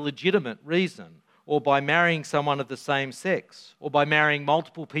an illegitimate reason, or by marrying someone of the same sex, or by marrying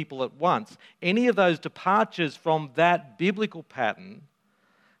multiple people at once. Any of those departures from that biblical pattern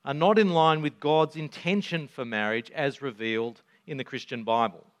are not in line with God's intention for marriage as revealed in the Christian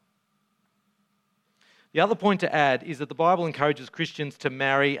Bible. The other point to add is that the Bible encourages Christians to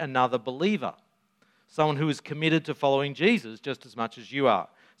marry another believer, someone who is committed to following Jesus just as much as you are.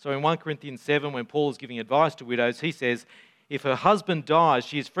 So in 1 Corinthians 7, when Paul is giving advice to widows, he says, if her husband dies,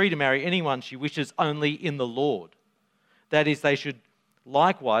 she is free to marry anyone she wishes only in the Lord. That is, they should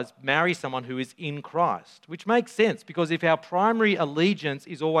likewise marry someone who is in Christ, which makes sense because if our primary allegiance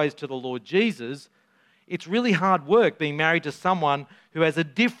is always to the Lord Jesus, it's really hard work being married to someone who has a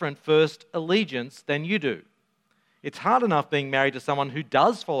different first allegiance than you do. It's hard enough being married to someone who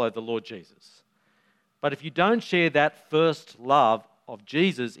does follow the Lord Jesus. But if you don't share that first love of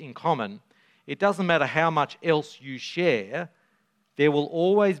Jesus in common, it doesn't matter how much else you share, there will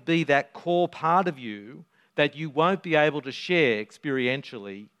always be that core part of you that you won't be able to share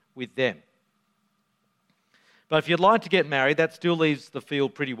experientially with them. But if you'd like to get married, that still leaves the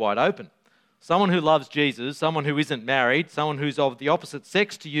field pretty wide open. Someone who loves Jesus, someone who isn't married, someone who's of the opposite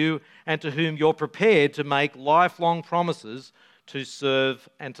sex to you and to whom you're prepared to make lifelong promises to serve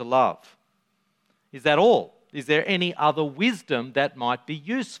and to love. Is that all? Is there any other wisdom that might be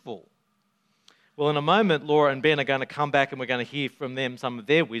useful? Well, in a moment, Laura and Ben are going to come back and we're going to hear from them some of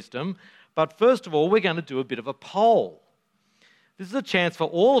their wisdom. But first of all, we're going to do a bit of a poll. This is a chance for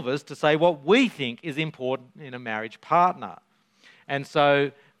all of us to say what we think is important in a marriage partner. And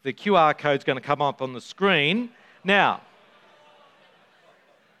so the QR code is going to come up on the screen. Now,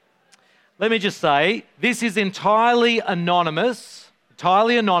 let me just say, this is entirely anonymous.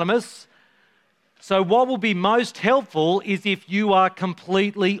 So what will be most helpful is if you are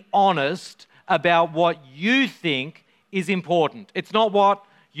completely honest about what you think is important. It's not what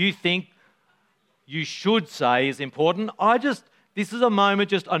you think you should say is important. This is a moment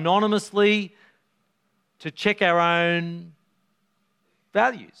just anonymously to check our own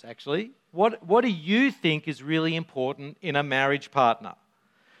values, actually. What do you think is really important in a marriage partner?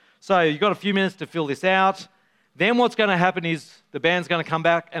 So you've got a few minutes to fill this out. Then what's going to happen is the band's going to come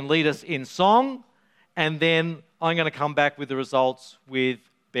back and lead us in song, and then I'm going to come back with the results with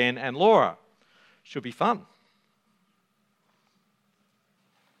Ben and Laura. Should be fun.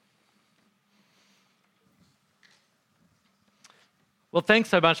 Well, thanks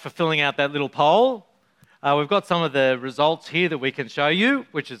so much for filling out that little poll. We've got some of the results here that we can show you,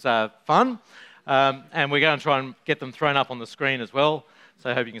 which is fun. And we're going to try and get them thrown up on the screen as well. So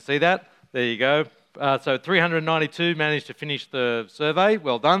I hope you can see that. There you go. So 392 managed to finish the survey.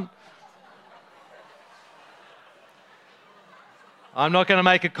 Well done. I'm not going to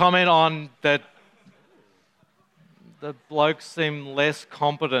make a comment on that the blokes seem less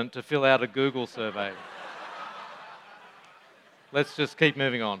competent to fill out a Google survey. Let's just keep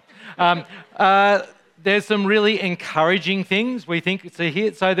moving on. There's some really encouraging things we think to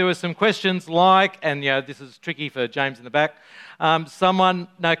hear. So there were some questions like, and this is tricky for James in the back. Can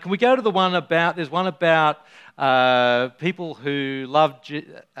we go to the one about? There's one about people who love.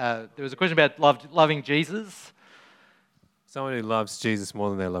 There was a question about loving Jesus. Someone who loves Jesus more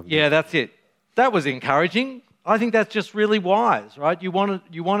than they love me. Yeah, that's it. That was encouraging. I think that's just really wise, right? You want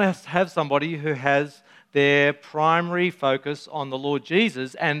to have somebody who has their primary focus on the Lord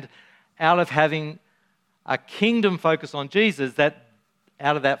Jesus, and out of having a kingdom focus on Jesus, that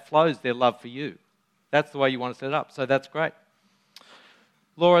out of that flows their love for you. That's the way you want to set it up. So that's great.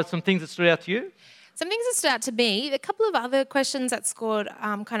 Laura, some things that stood out to you? Some things that stood out to me, a couple of other questions that scored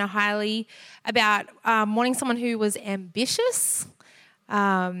kind of highly about wanting someone who was ambitious.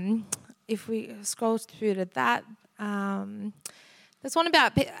 If we scroll through to that, there's one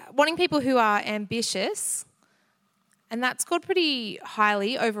about wanting people who are ambitious, and that scored pretty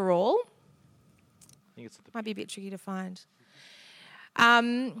highly overall. I think might be a bit tricky to find.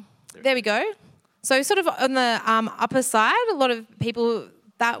 There we go. So sort of on the upper side, a lot of people,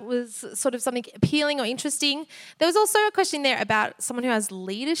 that was sort of something appealing or interesting. There was also a question there about someone who has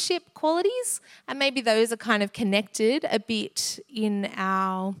leadership qualities, and maybe those are kind of connected a bit in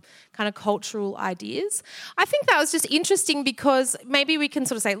our kind of cultural ideas. I think that was just interesting because maybe we can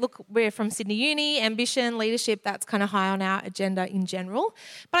sort of say, look, we're from Sydney Uni, ambition, leadership, that's kind of high on our agenda in general.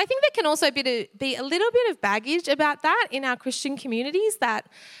 But I think there can also be a little bit of baggage about that in our Christian communities, that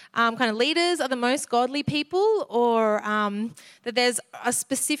kind of leaders are the most godly people, or that there's a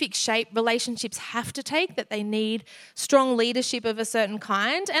specific shape relationships have to take, that they need strong leadership of a certain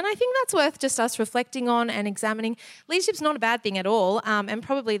kind. And I think that's worth just us reflecting on and examining. Leadership's not a bad thing at all, and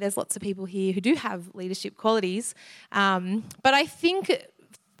probably there's lots of people here who do have leadership qualities. But I think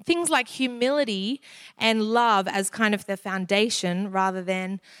things like humility and love as kind of the foundation, rather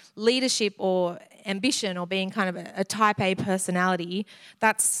than leadership or ambition or being kind of a type A personality,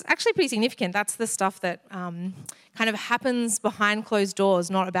 that's actually pretty significant. That's the stuff that kind of happens behind closed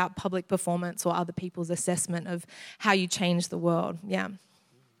doors, not about public performance or other people's assessment of how you change the world. Yeah.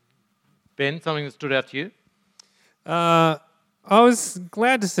 Ben, something that stood out to you? I was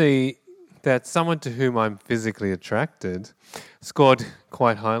glad to see that someone to whom I'm physically attracted scored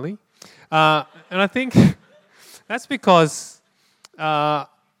quite highly. And I think that's because, I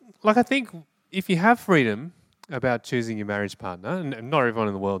think if you have freedom about choosing your marriage partner, and not everyone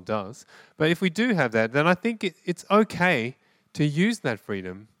in the world does, but if we do have that, then I think it's okay to use that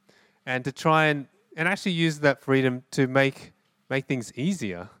freedom and to try and actually use that freedom to make things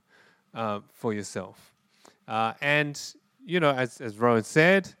easier for yourself. And, as Rowan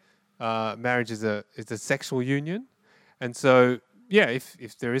said, marriage is a sexual union. And so,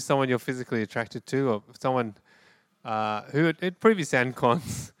 if there is someone you're physically attracted to, or someone who at previous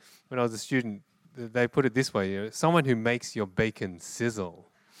ANCONs, when I was a student, they put it this way, someone who makes your bacon sizzle,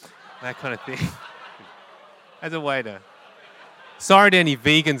 that kind of thing. As a way to... Sorry to any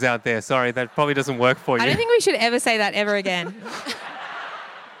vegans out there. Sorry, that probably doesn't work for you. I don't think we should ever say that ever again.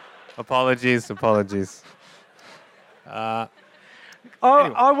 Apologies. Anyway. I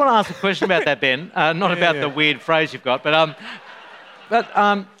want to ask a question about that, Ben. Not about the weird phrase you've got, but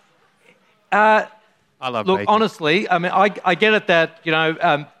I love look, bacon. honestly, I mean, I get it that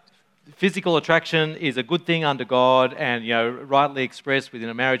physical attraction is a good thing under God, and rightly expressed within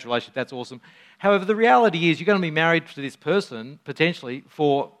a marriage relationship. That's awesome. However, the reality is you're going to be married to this person potentially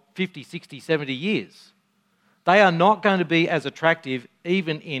for 50, 60, 70 years. They are not going to be as attractive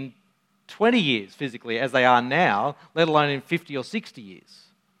even in 20 years physically as they are now, let alone in 50 or 60 years.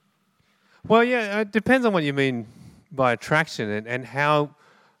 Well, it depends on what you mean by attraction and how,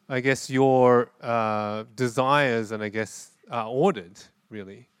 I guess, your desires and, I guess, are ordered,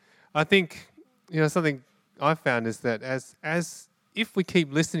 really. I think, something I've found is that as if we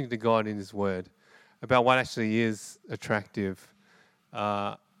keep listening to God in His Word about what actually is attractive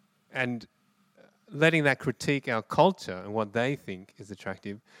and letting that critique our culture and what they think is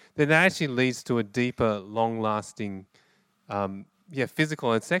attractive, then that actually leads to a deeper, long-lasting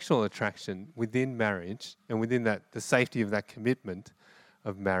physical and sexual attraction within marriage and within that the safety of that commitment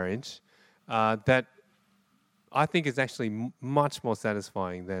of marriage, that I think is actually much more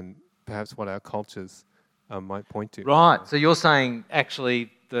satisfying than perhaps what our cultures might point to. Right. So you're saying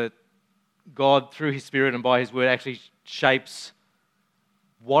actually that God, through His Spirit and by His Word, actually shapes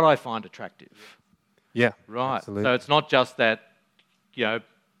what I find attractive. Yeah. Right. Absolutely. So it's not just that,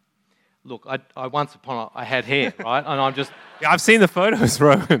 look, I once upon I had hair, right? And I'm just... Yeah, I've seen the photos,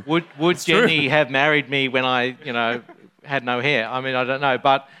 Rowan. Would Jenny have married me when I, had no hair? I mean, I don't know.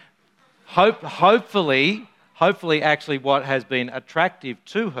 But hopefully, actually what has been attractive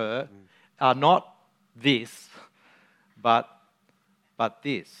to her are not this, but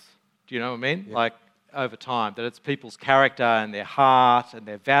this. Do you know what I mean? Yeah. Like, over time, that it's people's character and their heart and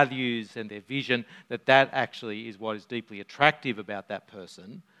their values and their vision, that actually is what is deeply attractive about that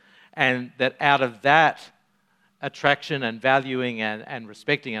person. And that out of that attraction and valuing and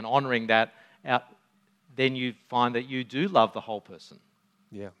respecting and honouring that, then you find that you do love the whole person.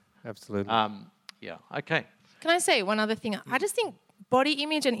 Yeah, absolutely. Okay. Can I say one other thing? I just think body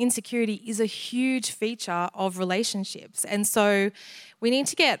image and insecurity is a huge feature of relationships. And so we need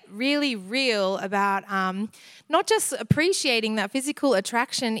to get really real about not just appreciating that physical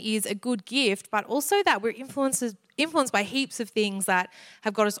attraction is a good gift, but also that we're influenced by heaps of things that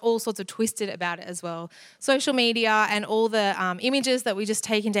have got us all sorts of twisted about it as well. Social media and all the images that we just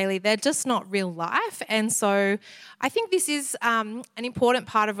take in daily, they're just not real life. And so I think this is an important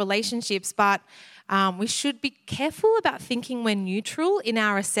part of relationships, but we should be careful about thinking we're neutral in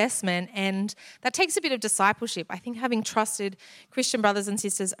our assessment, and that takes a bit of discipleship. I think having trusted Christian brothers and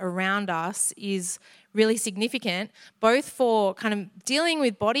sisters around us is really significant, both for kind of dealing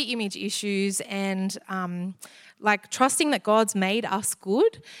with body image issues and trusting that God's made us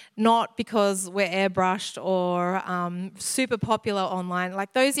good, not because we're airbrushed or super popular online.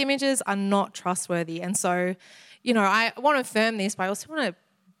 Like, those images are not trustworthy. And so, I want to affirm this, but I also want to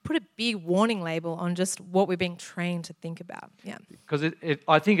put a big warning label on just what we're being trained to think about. Yeah. Because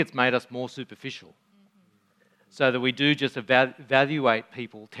I think it's made us more superficial. So that we do just evaluate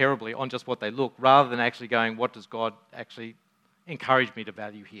people terribly on just what they look, rather than actually going, what does God actually encourage me to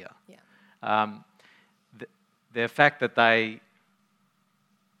value here? Yeah. The fact that I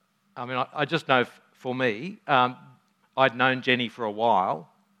just know for me, I'd known Jenny for a while,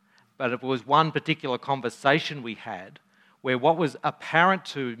 but it was one particular conversation we had where what was apparent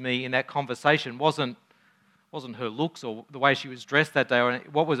to me in that conversation wasn't her looks or the way she was dressed that day.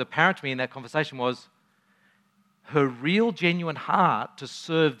 What was apparent to me in that conversation was her real, genuine heart to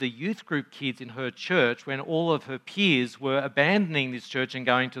serve the youth group kids in her church when all of her peers were abandoning this church and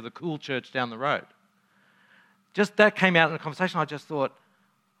going to the cool church down the road. Just that came out in the conversation. I just thought,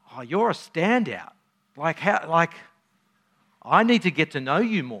 oh, you're a standout. I need to get to know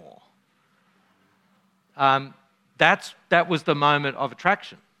you more. That was the moment of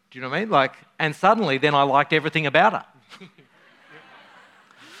attraction. Do you know what I mean? And suddenly then I liked everything about her.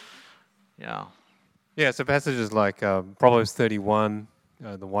 Yeah. Yeah, so passages like Proverbs 31,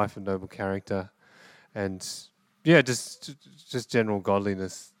 the wife of noble character, and just general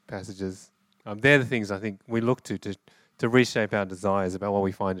godliness passages. They're the things I think we look to reshape our desires about what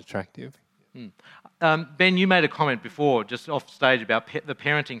we find attractive. Ben, you made a comment before, just off stage, about the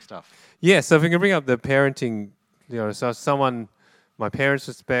parenting stuff. Yeah, so if we can bring up the parenting, so someone my parents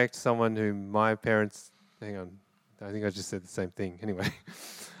respect, someone who my parents... Hang on, I think I just said the same thing. Anyway.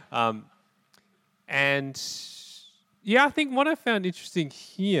 I think what I found interesting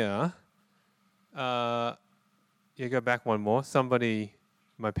here... go back one more. Somebody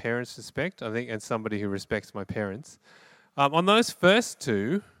my parents respect, I think, and somebody who respects my parents. On those first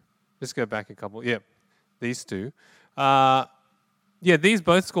two... Let's go back a couple. Yeah, these two. These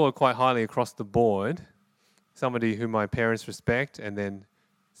both scored quite highly across the board. Somebody who my parents respect, and then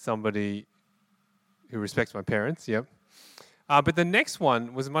somebody who respects my parents. Yep. But the next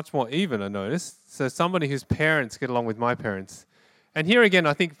one was much more even, I noticed. So somebody whose parents get along with my parents. And here again,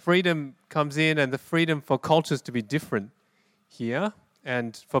 I think freedom comes in, and the freedom for cultures to be different here,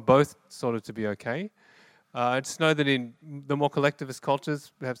 and for both sort of to be okay. I just know that in the more collectivist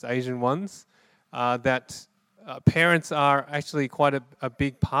cultures, perhaps Asian ones, that parents are actually quite a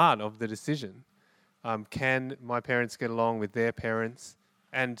big part of the decision. Can my parents get along with their parents?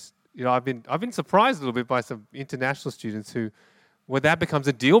 And I've been surprised a little bit by some international students where that becomes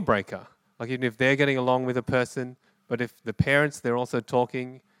a deal breaker. Like, even if they're getting along with a person, but if the parents, they're also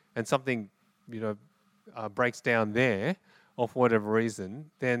talking, and something breaks down there, or for whatever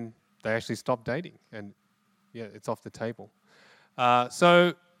reason, then they actually stop dating, and it's off the table. I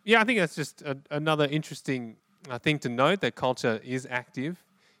think that's just another interesting thing to note that culture is active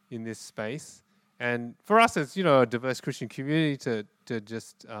in this space. And for us as, a diverse Christian community to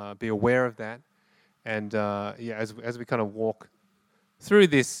just be aware of that. And as we kind of walk through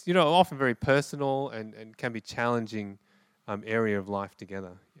this, often very personal and can be challenging area of life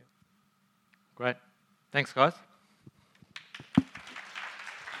together. Yeah. Great. Thanks, guys.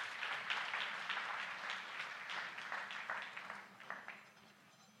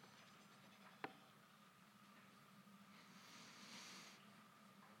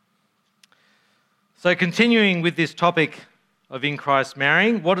 So continuing with this topic of in Christ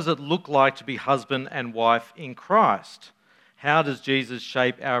marrying, what does it look like to be husband and wife in Christ? How does Jesus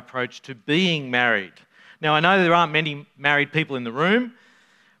shape our approach to being married? Now, I know there aren't many married people in the room,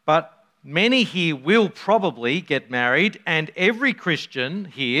 but many here will probably get married, and every Christian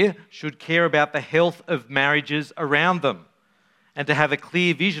here should care about the health of marriages around them and to have a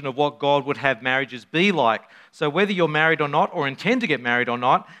clear vision of what God would have marriages be like. So whether you're married or not, or intend to get married or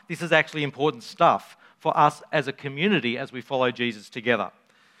not, this is actually important stuff for us as a community as we follow Jesus together.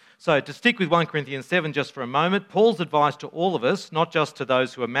 So to stick with 1 Corinthians 7 just for a moment, Paul's advice to all of us, not just to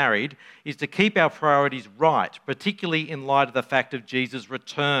those who are married, is to keep our priorities right, particularly in light of the fact of Jesus'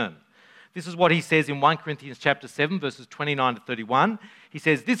 return. This is what he says in 1 Corinthians chapter 7, verses 29 to 31. He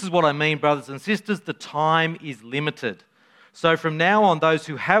says, "This is what I mean, brothers and sisters, the time is limited. So from now on, those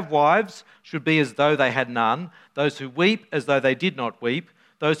who have wives should be as though they had none, those who weep as though they did not weep,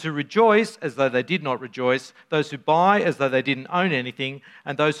 those who rejoice as though they did not rejoice, those who buy as though they didn't own anything,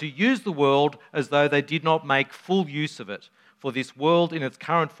 and those who use the world as though they did not make full use of it. For this world in its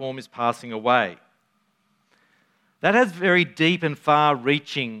current form is passing away." That has very deep and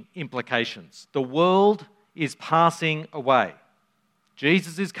far-reaching implications. The world is passing away.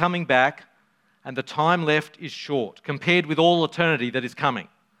 Jesus is coming back, and the time left is short compared with all eternity that is coming.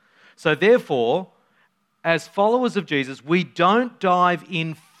 So therefore, as followers of Jesus, we don't dive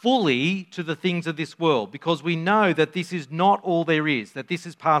in fully to the things of this world because we know that this is not all there is, that this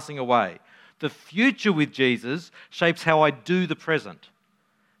is passing away. The future with Jesus shapes how I do the present.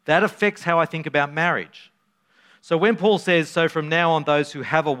 That affects how I think about marriage. So when Paul says, "So from now on those who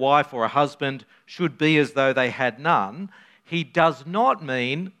have a wife or a husband should be as though they had none," he does not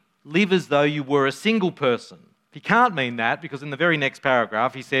mean live as though you were a single person. He can't mean that because in the very next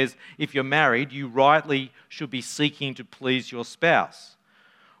paragraph he says, if you're married, you rightly should be seeking to please your spouse.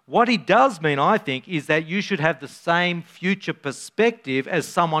 What he does mean, I think, is that you should have the same future perspective as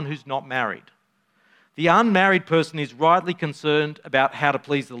someone who's not married. The unmarried person is rightly concerned about how to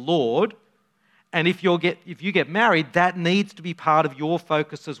please the Lord, and if you get married, that needs to be part of your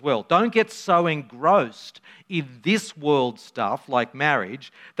focus as well. Don't get so engrossed in this world stuff, like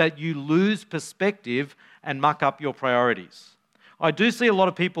marriage, that you lose perspective and muck up your priorities. I do see a lot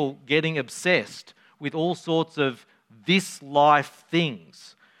of people getting obsessed with all sorts of this life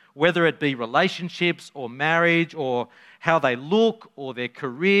things, whether it be relationships or marriage or how they look or their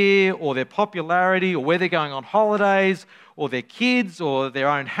career or their popularity or where they're going on holidays or their kids or their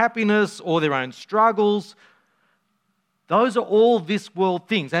own happiness or their own struggles. Those are all this world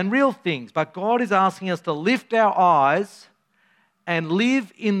things and real things, but God is asking us to lift our eyes and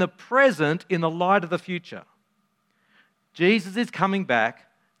live in the present in the light of the future. Jesus is coming back.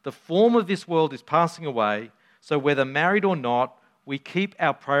 The form of this world is passing away. So whether married or not, we keep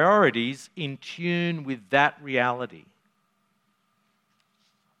our priorities in tune with that reality.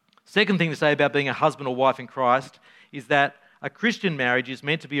 Second thing to say about being a husband or wife in Christ is that a Christian marriage is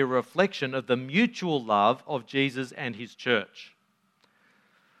meant to be a reflection of the mutual love of Jesus and his church.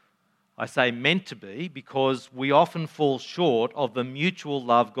 I say meant to be because we often fall short of the mutual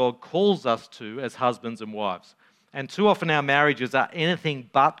love God calls us to as husbands and wives. And too often our marriages are anything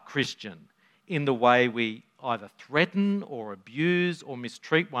but Christian in the way we either threaten or abuse or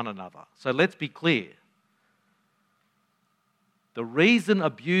mistreat one another. So let's be clear. The reason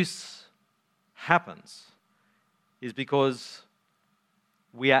abuse happens is because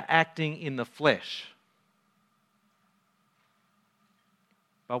we are acting in the flesh.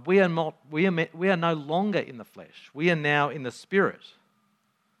 But we are no longer in the flesh. We are now in the Spirit.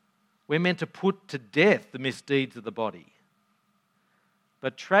 We're meant to put to death the misdeeds of the body.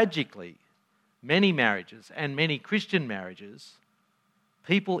 But tragically, many marriages and many Christian marriages,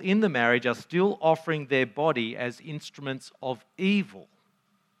 people in the marriage are still offering their body as instruments of evil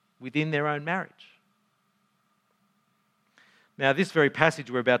within their own marriage. Now, this very passage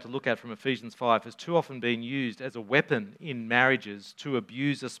we're about to look at from Ephesians 5 has too often been used as a weapon in marriages to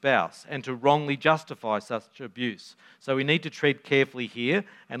abuse a spouse and to wrongly justify such abuse. So we need to tread carefully here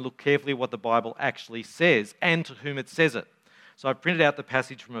and look carefully at what the Bible actually says and to whom it says it. So I've printed out the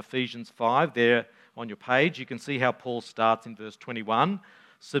passage from Ephesians 5 there on your page, you can see how Paul starts in verse 21.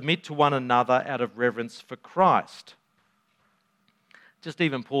 Submit to one another out of reverence for Christ. Just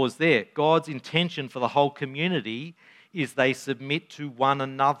even pause there. God's intention for the whole community is they submit to one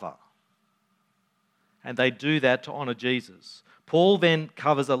another. And they do that to honour Jesus. Paul then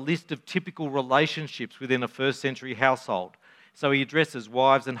covers a list of typical relationships within a first century household. So he addresses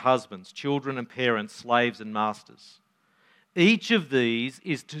wives and husbands, children and parents, slaves and masters. Each of these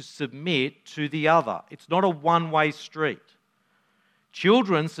is to submit to the other. It's not a one-way street.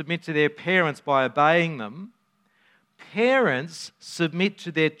 Children submit to their parents by obeying them. Parents submit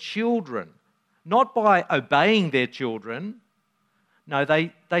to their children, not by obeying their children. No,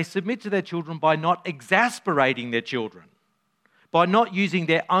 they submit to their children by not exasperating their children, by not using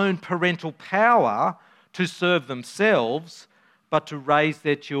their own parental power to serve themselves, but to raise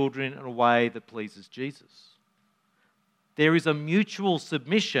their children in a way that pleases Jesus. There is a mutual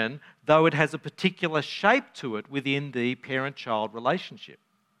submission, though it has a particular shape to it within the parent-child relationship.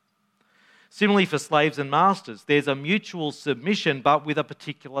 Similarly for slaves and masters, there's a mutual submission, but with a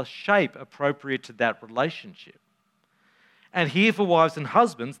particular shape appropriate to that relationship. And here for wives and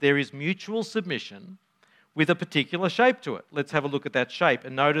husbands, there is mutual submission with a particular shape to it. Let's have a look at that shape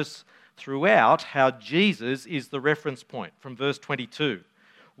and notice throughout how Jesus is the reference point. From verse 22,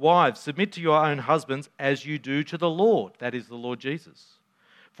 wives, submit to your own husbands as you do to the Lord, that is the Lord Jesus.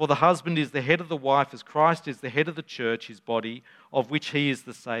 For the husband is the head of the wife as Christ is the head of the church, his body, of which he is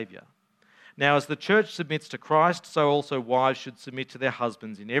the Saviour. Now as the church submits to Christ, so also wives should submit to their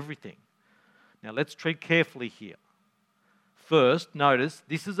husbands in everything. Now let's tread carefully here. First, notice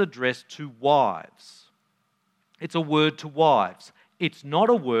this is addressed to wives. It's a word to wives. It's not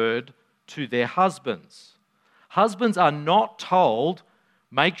a word to their husbands. Husbands are not told,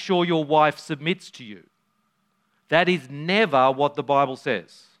 make sure your wife submits to you. That is never what the Bible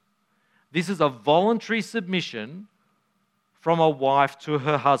says. This is a voluntary submission from a wife to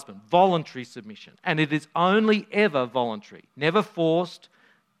her husband. Voluntary submission. And it is only ever voluntary, never forced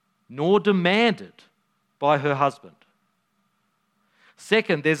nor demanded by her husband.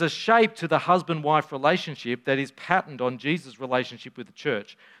 Second, there's a shape to the husband-wife relationship that is patterned on Jesus' relationship with the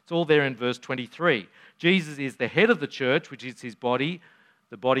church. It's all there in verse 23. Jesus is the head of the church, which is his body,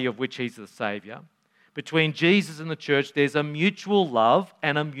 the body of which he's the Saviour. Between Jesus and the church, there's a mutual love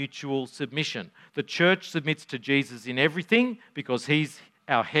and a mutual submission. The church submits to Jesus in everything because he's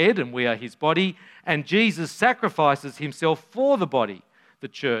our head and we are his body, and Jesus sacrifices himself for the body, the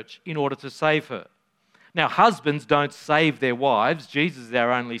church, in order to save her. Now, husbands don't save their wives. Jesus is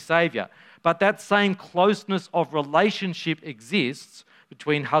our only Saviour. But that same closeness of relationship exists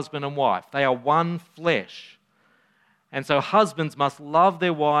between husband and wife. They are one flesh. And so husbands must love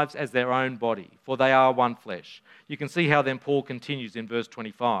their wives as their own body, for they are one flesh. You can see how then Paul continues in verse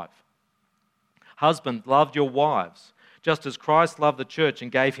 25. Husbands, love your wives, just as Christ loved the church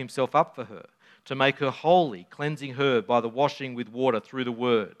and gave himself up for her, to make her holy, cleansing her by the washing with water through the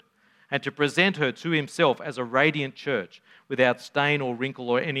word, and to present her to himself as a radiant church, without stain or wrinkle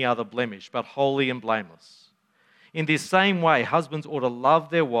or any other blemish, but holy and blameless. In this same way, husbands ought to love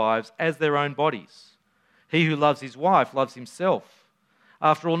their wives as their own bodies. He who loves his wife loves himself.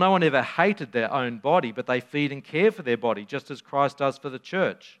 After all, no one ever hated their own body, but they feed and care for their body, just as Christ does for the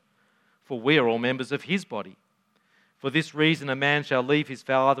church. For we are all members of his body. For this reason, a man shall leave his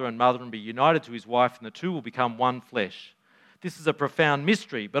father and mother and be united to his wife, and the two will become one flesh. This is a profound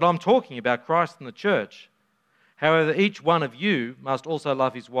mystery, but I'm talking about Christ and the church. However, each one of you must also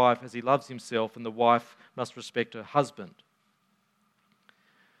love his wife as he loves himself, and the wife must respect her husband.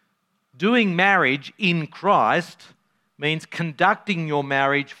 Doing marriage in Christ means conducting your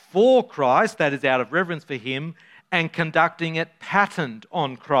marriage for Christ, that is out of reverence for him, and conducting it patterned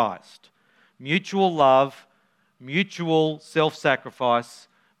on Christ. Mutual love, mutual self-sacrifice,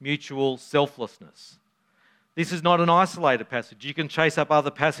 mutual selflessness. This is not an isolated passage. You can chase up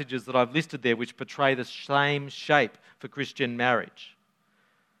other passages that I've listed there which portray the same shape for Christian marriage.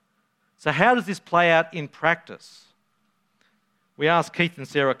 So how does this play out in practice? We asked Keith and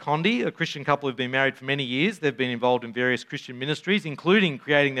Sarah Condi, a Christian couple who've been married for many years. They've been involved in various Christian ministries, including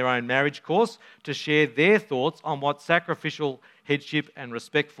creating their own marriage course, to share their thoughts on what sacrificial headship and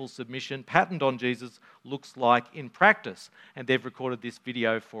respectful submission patterned on Jesus looks like in practice. And they've recorded this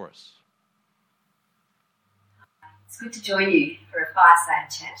video for us. It's good to join you for a fireside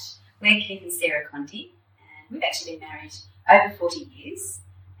chat. We're Keith and Sarah Condi, and we've actually been married over 40 years,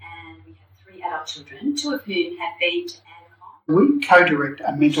 and we have 3 adult children, 2 of whom have been to We co-direct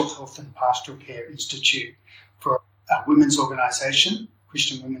a mental health and pastoral care institute for a women's organisation,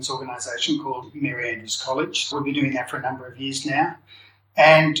 Christian women's organisation called Mary Andrews College. We've been doing that for a number of years now.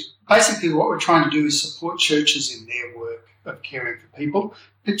 And basically what we're trying to do is support churches in their work of caring for people,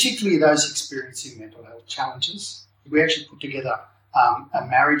 particularly those experiencing mental health challenges. We actually put together a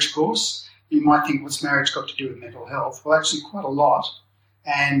marriage course. You might think, what's marriage got to do with mental health? Well, actually quite a lot.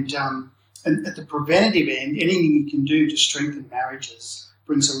 And at the preventative end, anything you can do to strengthen marriages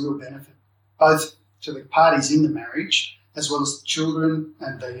brings a real benefit, both to the parties in the marriage as well as the children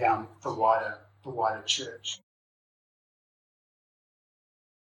and the wider church.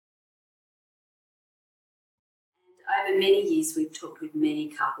 Over many years, we've talked with many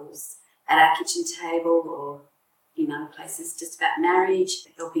couples at our kitchen table or in other places just about marriage,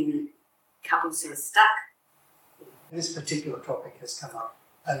 helping couples who are stuck. This particular topic has come up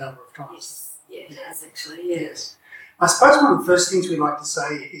a number of times. Yes, yeah, it has actually, yeah. Yes. I suppose one of the first things we like to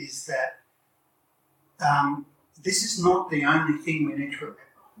say is that this is not the only thing we need to remember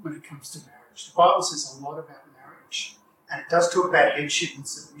when it comes to marriage. The Bible says a lot about marriage, and it does talk about headship and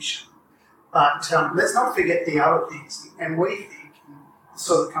submission. But let's not forget the other things. And we think, and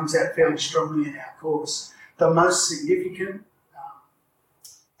sort of comes out fairly strongly in our course, the most significant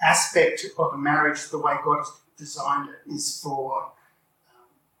aspect of a marriage, the way God has designed it, is for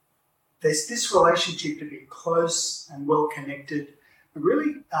there's this relationship to be close and well connected.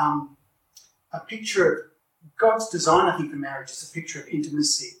 Really, a picture of God's design, I think, for marriage is a picture of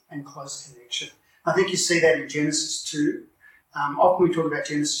intimacy and close connection. I think you see that in Genesis 2. Often we talk about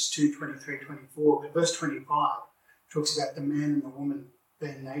Genesis 2, 23, 24, but verse 25 talks about the man and the woman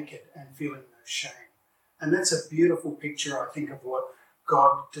being naked and feeling no shame. And that's a beautiful picture, I think, of what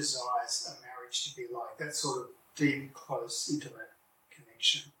God desires a marriage to be like, that sort of deep, close, intimate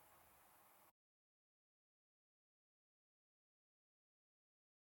connection.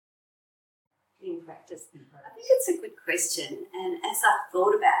 In practice. I think it's a good question, and as I've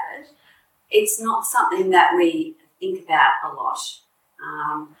thought about it, it's not something that we think about a lot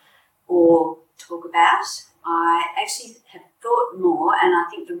or talk about. I actually have thought more, and I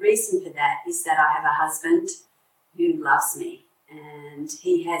think the reason for that is that I have a husband who loves me, and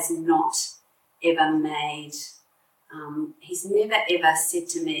he has not ever made, he's never ever said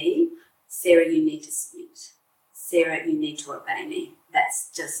to me, Sarah, you need to submit. Sarah, you need to obey me. That's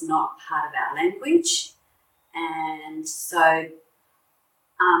just not part of our language. And so I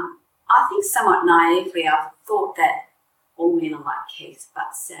think somewhat naively I've thought that all men are like Keith,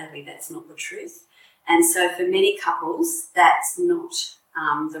 but sadly that's not the truth. And so for many couples, that's not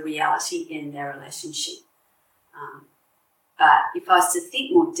the reality in their relationship. But if I was to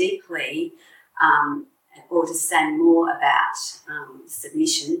think more deeply or to say more about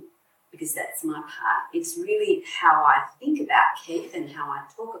submission, because that's my part, it's really how I think about Keith and how I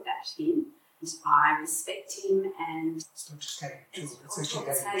talk about him. I respect him, and It's not just how you it's actually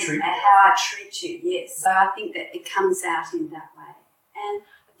also how you treat how I treat you, yes. So I think that it comes out in that way. And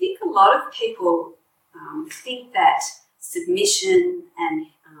I think a lot of people think that submission and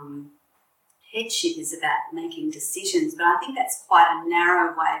headship is about making decisions, but I think that's quite a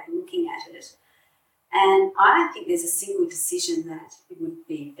narrow way of looking at it. And I don't think there's a single decision that it would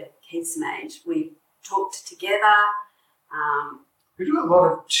be that Keith's made. We've talked together. We do a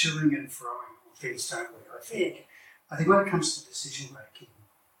lot of chewing and throwing on things, don't we? I think. Yeah. I think when it comes to decision making,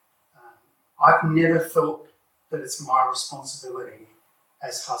 I've never felt that it's my responsibility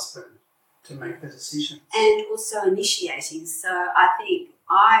as husband to make the decisions. And also initiating. So I think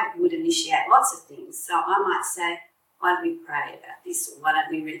I would initiate lots of things. So I might say, why don't we pray about this? Or why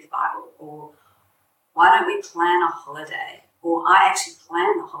don't we read the Bible? Or why don't we plan a holiday? Or I actually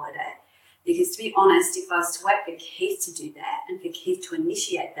plan the holiday. Because to be honest, if I was to wait for Keith to do that and for Keith to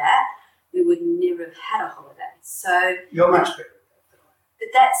initiate that, we would never have had a holiday. So You're much better at that than I am. but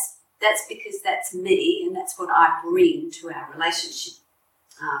that's because that's me and that's what I bring to our relationship.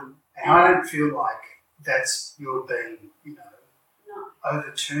 And I don't feel like that's your being, No.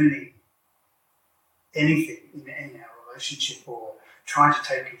 overturning anything in our relationship or trying to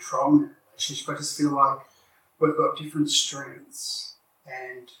take control in our relationship. I just feel like we've got different strengths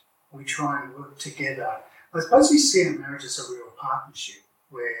and we try and work together. I suppose we see our marriage as a real partnership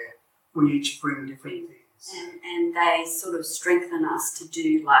where we each bring different things. And they sort of strengthen us to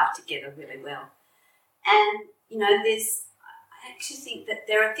do life together really well. And, I actually think that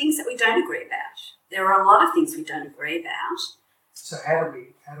there are things that we don't agree about. There are a lot of things we don't agree about. So how do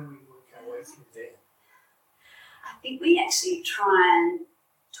we work our way through that? I think we actually try and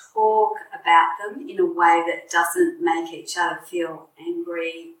talk about them in a way that doesn't make each other feel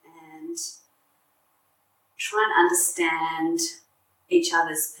angry and try and understand each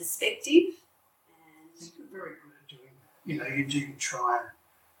other's perspective. And You're very good at doing that. You do try and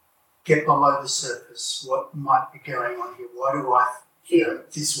get below the surface what might be going on here. Why do I feel.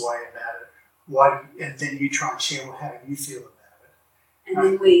 This way about it. Why? And then you try and share, well, how do you feel about it? And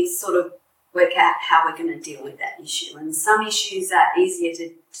then we sort of work out how we're going to deal with that issue. And some issues are easier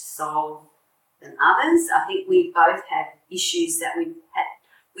to solve than others. I think we both have issues that we've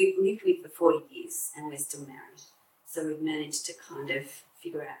lived with for 40 years and we're still married. So we've managed to kind of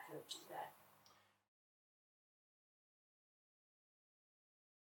figure out how to do that.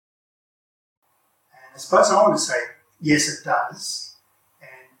 And I suppose I want to say, yes, it does.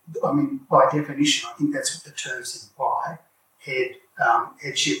 And I mean, by definition, I think that's what the terms imply,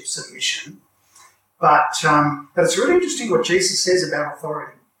 headship, submission. But it's really interesting what Jesus says about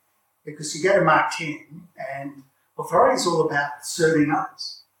authority, because you go to Mark 10 and authority is all about serving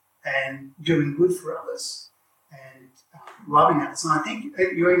others and doing good for others and loving others. And I think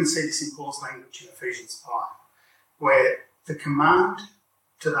you even see this in Paul's language in Ephesians 5, where the command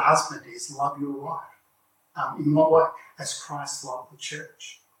to the husband is love your wife. In what way? As Christ loved the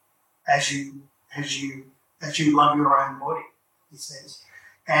church. As you love your own body, he says.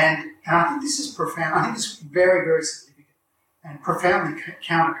 And I think this is profound. I think it's very, very significant and profoundly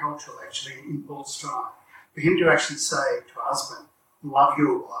countercultural, actually, in Paul's time. For him to actually say to a husband, love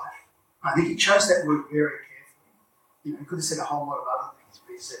your wife. I think he chose that word very carefully. You know, he could have said a whole lot of other things,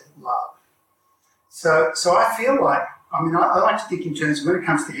 but he said love. So I feel like, I like to think in terms of when it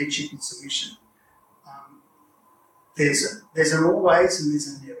comes to headship and submission, there's an always and there's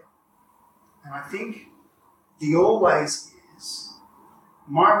a never. And I think the always is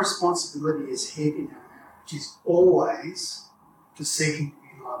my responsibility as head in our marriage is always to seeking to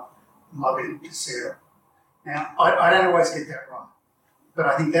be loving to Sarah. Now, I don't always get that right, but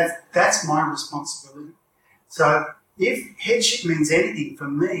I think that's my responsibility. So if headship means anything for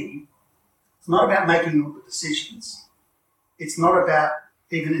me, it's not about making all the decisions. It's not about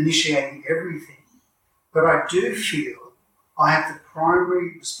even initiating everything. But I do feel I have the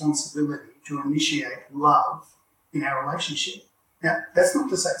primary responsibility to initiate love in our relationship. Now, that's not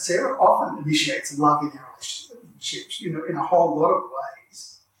to say Sarah often initiates love in our relationships, you know, in a whole lot of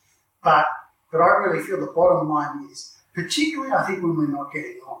ways. But I really feel the bottom line is, particularly I think when we're not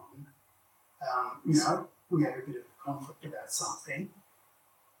getting on, we have a bit of conflict about something.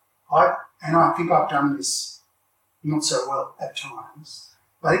 I think I've done this not so well at times,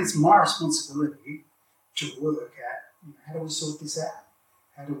 but I think it's my responsibility to work at, how do we sort this out?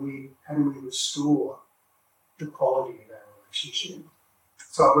 How do we restore the quality of our relationship?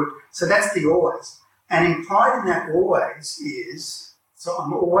 So that's the always. And implied in that always is, so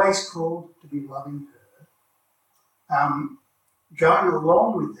I'm always called to be loving her. Going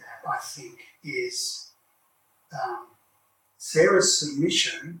along with that, I think, is Sarah's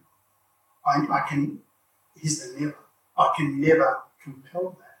submission. Here's the never. I can never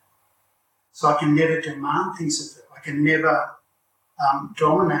compel that. So I can never demand things of her. I can never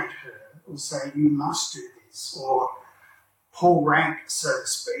dominate her or say, you must do this, or pull rank, so to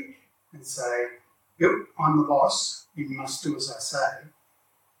speak, and say, yep, I'm the boss, you must do as I say.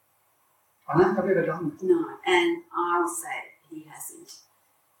 I don't think I've ever done that. No, and I'll say he hasn't.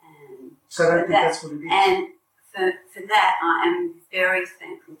 And so I don't think that's what it is. And for that, I am very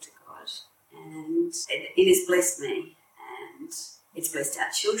thankful to God. And it has blessed me, and it's blessed our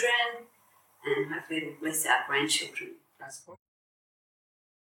children, and hopefully it'll bless our grandchildren.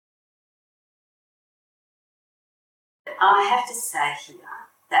 I have to say here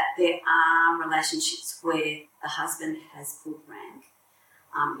that there are relationships where the husband has pulled rank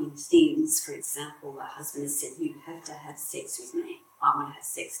in things. For example, the husband has said, you have to have sex with me. I want to have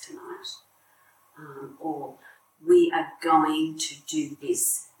sex tonight. Or we are going to do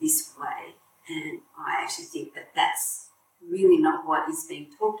this way. And I actually think that that's really not what is being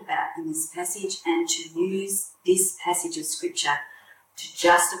talked about in this passage, and to use this passage of Scripture to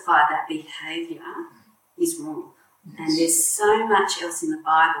justify that behaviour is wrong. Yes. And there's so much else in the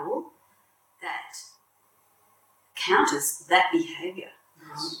Bible that counters that behaviour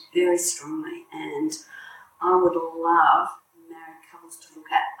very strongly. And I would love married couples to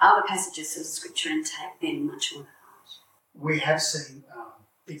look at other passages of Scripture and take them much more to heart. We have seen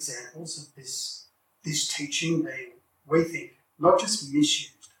examples of this teaching being, we think, not just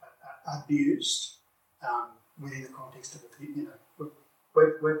misused, but abused within the context of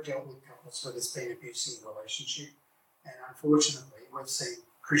we've dealt with couples where there's been abuse in the relationship, and unfortunately we've seen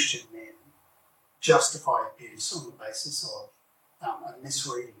Christian men justify abuse on the basis of a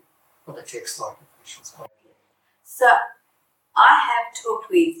misreading of a text like Ephesians 5. So I have talked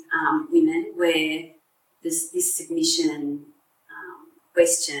with women where this submission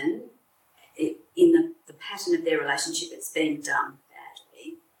question, in the pattern of their relationship, it's been done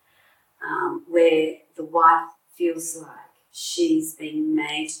badly, where the wife feels like she's being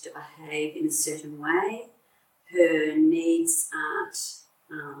made to behave in a certain way. Her needs aren't,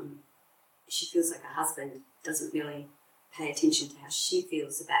 she feels like her husband doesn't really pay attention to how she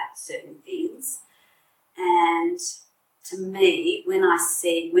feels about certain things. And to me,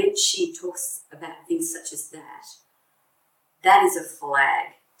 when she talks about things such as that, that is a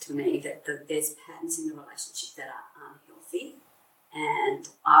flag to me that there's patterns in the relationship that are unhealthy. And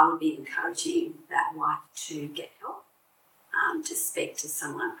I would be encouraging that wife to get help, to speak to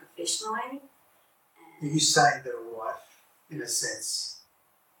someone professionally. Are you saying that a wife, in a sense,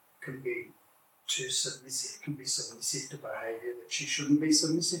 can be too submissive, can be submissive to behaviour that she shouldn't be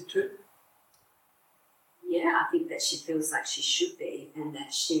submissive to? Yeah, I think that she feels like she should be, and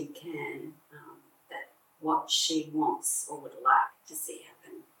that she can, that what she wants or would like to see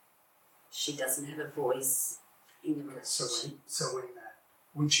happen, she doesn't have a voice in the relationship. So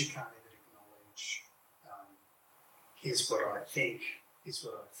when she can't even acknowledge, here's what I think, here's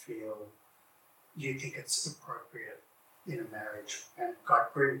what I feel, you think it's appropriate in a marriage, and I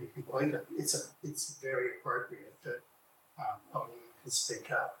agree with you completely. It's very appropriate that a woman can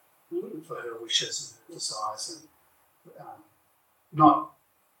speak up for her wishes and her desires, and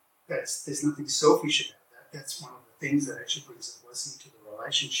there's nothing selfish about that. That's one of the things that actually brings a blessing to the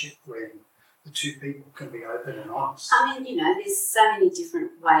relationship, when the two people can be open and honest. I mean, there's so many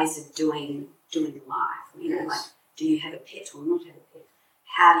different ways of doing life. Yes. Like, do you have a pet or not have a pet?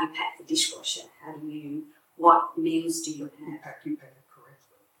 How do you pack the dishwasher? What meals do you have? You pack it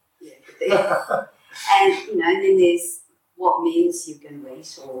correctly. Yeah. And, then there's what meals you're going to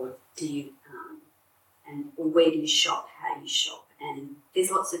eat, or do you, or where do you shop, how do you shop. And there's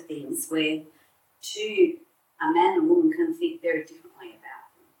lots of things where a man and a woman can think very differently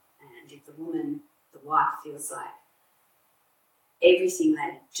about them. And if the wife feels like everything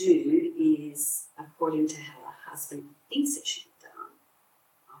they do is according to how her husband thinks it should be done,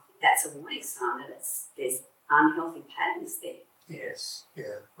 I think that's a warning sign that there's unhealthy patterns there. Yes, yeah.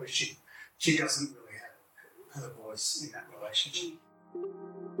 Well, she doesn't really have her voice in that relationship.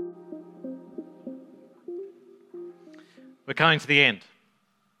 We're coming to the end.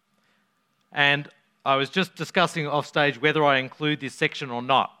 And I was just discussing off stage whether I include this section or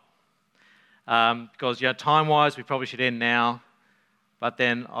not. Because, time-wise, we probably should end now. But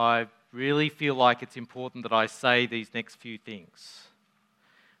then I really feel like it's important that I say these next few things.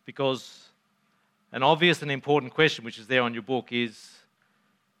 Because an obvious and important question, which is there on your book, is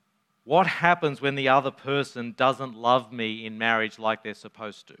what happens when the other person doesn't love me in marriage like they're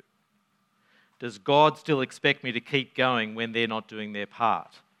supposed to? Does God still expect me to keep going when they're not doing their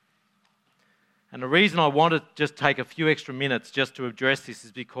part? And the reason I want to just take a few extra minutes just to address this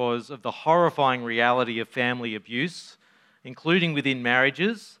is because of the horrifying reality of family abuse, including within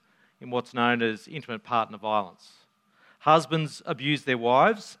marriages, in what's known as intimate partner violence. Husbands abuse their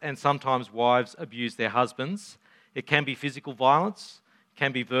wives, and sometimes wives abuse their husbands. It can be physical violence, it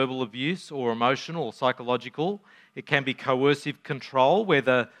can be verbal abuse or emotional or psychological. It can be coercive control, where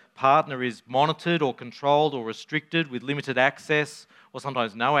the partner is monitored or controlled or restricted with limited access or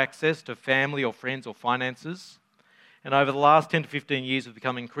sometimes no access to family or friends or finances. And over the last 10 to 15 years, we've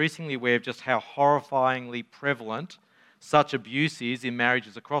become increasingly aware of just how horrifyingly prevalent such abuse is in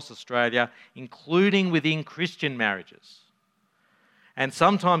marriages across Australia, including within Christian marriages. And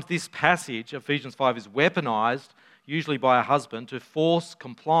sometimes this passage, Ephesians 5, is weaponised, usually by a husband, to force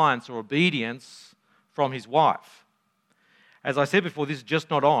compliance or obedience from his wife. As I said before, this is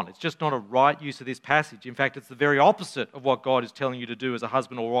just not on. It's just not a right use of this passage. In fact, it's the very opposite of what God is telling you to do as a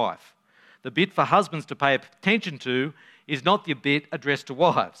husband or wife. The bit for husbands to pay attention to is not the bit addressed to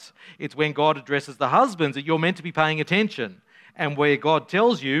wives. It's when God addresses the husbands that you're meant to be paying attention, and where God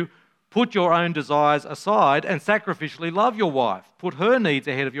tells you, put your own desires aside and sacrificially love your wife. Put her needs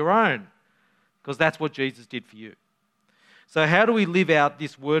ahead of your own, because that's what Jesus did for you. So how do we live out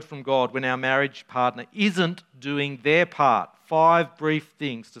this word from God when our marriage partner isn't doing their part? 5 brief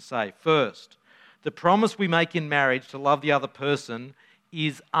things to say. First, the promise we make in marriage to love the other person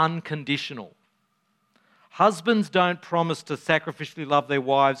is unconditional. Husbands don't promise to sacrificially love their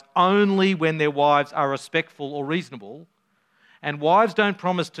wives only when their wives are respectful or reasonable, and wives don't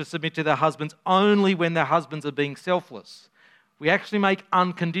promise to submit to their husbands only when their husbands are being selfless. We actually make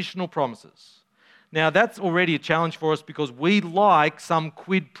unconditional promises. Now, that's already a challenge for us because we like some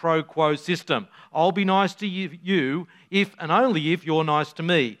quid pro quo system. I'll be nice to you if and only if you're nice to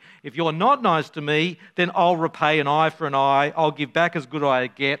me. If you're not nice to me, then I'll repay an eye for an eye, I'll give back as good as I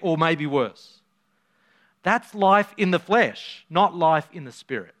get, or maybe worse. That's life in the flesh, not life in the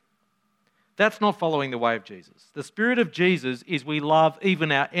spirit. That's not following the way of Jesus. The spirit of Jesus is we love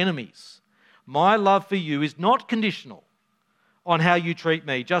even our enemies. My love for you is not conditional. on how you treat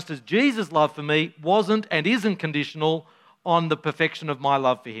me, just as Jesus' love for me wasn't and isn't conditional on the perfection of my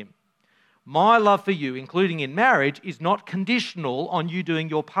love for him. My love for you, including in marriage, is not conditional on you doing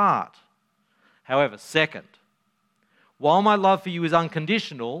your part. However, second, while my love for you is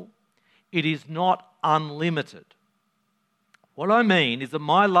unconditional, it is not unlimited. What I mean is that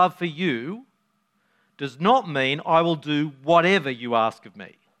my love for you does not mean I will do whatever you ask of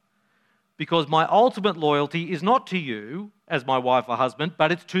me, because my ultimate loyalty is not to you as my wife or husband,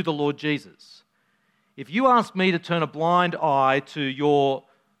 but it's to the Lord Jesus. If you ask me to turn a blind eye to your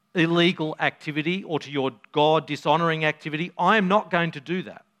illegal activity or to your God-dishonouring activity, I am not going to do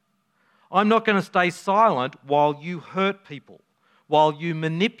that. I'm not going to stay silent while you hurt people, while you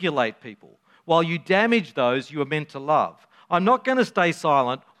manipulate people, while you damage those you are meant to love. I'm not going to stay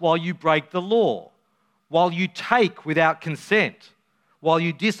silent while you break the law, while you take without consent, while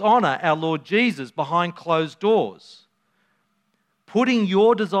you dishonour our Lord Jesus behind closed doors. Putting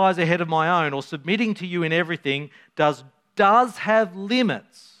your desires ahead of my own or submitting to you in everything does have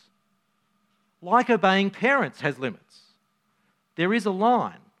limits. Like obeying parents has limits. There is a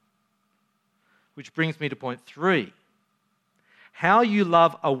line. Which brings me to point 3. How you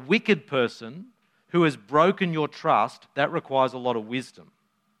love a wicked person who has broken your trust, that requires a lot of wisdom.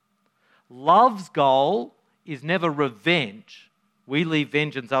 Love's goal is never revenge. We leave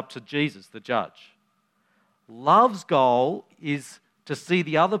vengeance up to Jesus, the judge. Love's goal is to see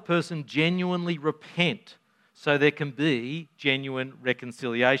the other person genuinely repent so there can be genuine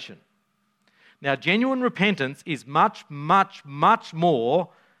reconciliation. Now, genuine repentance is much, much, much more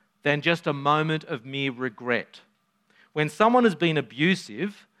than just a moment of mere regret. When someone has been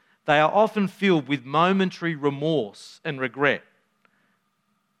abusive, they are often filled with momentary remorse and regret.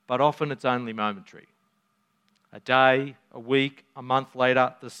 But often it's only momentary. A day, a week, a month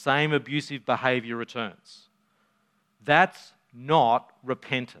later, the same abusive behaviour returns. That's not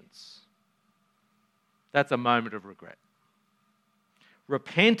repentance. That's a moment of regret.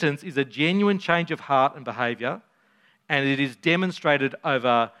 Repentance is a genuine change of heart and behaviour, and it is demonstrated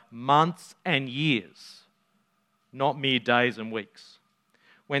over months and years, not mere days and weeks.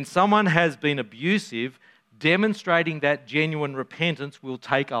 When someone has been abusive, demonstrating that genuine repentance will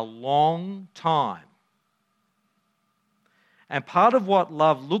take a long time. And part of what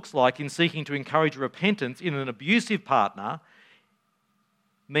love looks like in seeking to encourage repentance in an abusive partner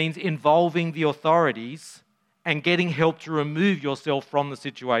means involving the authorities and getting help to remove yourself from the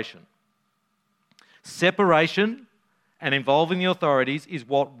situation. Separation and involving the authorities is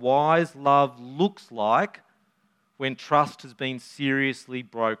what wise love looks like when trust has been seriously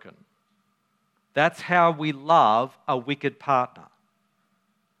broken. That's how we love a wicked partner.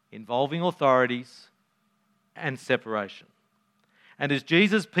 Involving authorities and separation. And as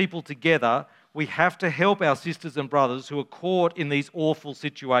Jesus' people together, we have to help our sisters and brothers who are caught in these awful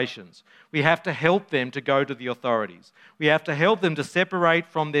situations. We have to help them to go to the authorities. We have to help them to separate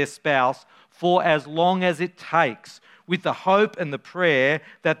from their spouse for as long as it takes, with the hope and the prayer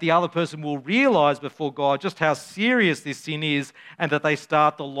that the other person will realise before God just how serious this sin is and that they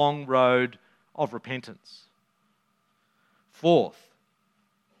start the long road of repentance. Fourth,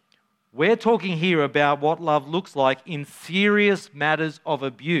 we're talking here about what love looks like in serious matters of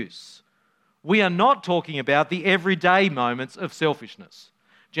abuse. We are not talking about the everyday moments of selfishness.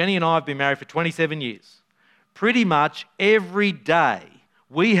 Jenny and I have been married for 27 years. Pretty much every day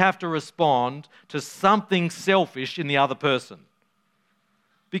we have to respond to something selfish in the other person,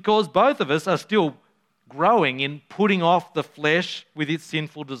 because both of us are still growing in putting off the flesh with its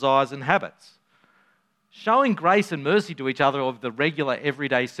sinful desires and habits. Showing grace and mercy to each other of the regular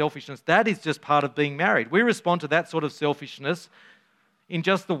everyday selfishness, that is just part of being married. We respond to that sort of selfishness in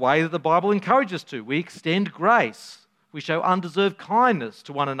just the way that the Bible encourages us to. We extend grace. We show undeserved kindness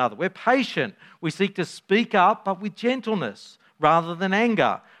to one another. We're patient. We seek to speak up, but with gentleness rather than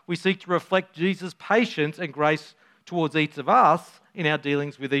anger. We seek to reflect Jesus' patience and grace towards each of us in our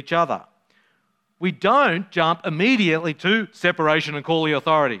dealings with each other. We don't jump immediately to separation and call the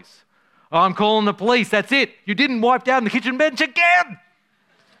authorities. Oh, I'm calling the police, that's it. You didn't wipe down the kitchen bench again.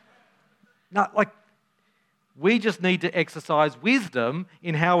 No, we just need to exercise wisdom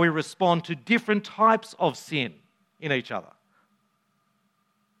in how we respond to different types of sin in each other.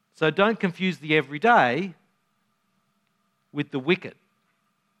 So don't confuse the everyday with the wicked,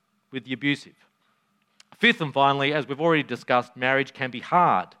 with the abusive. Fifth and finally, as we've already discussed, marriage can be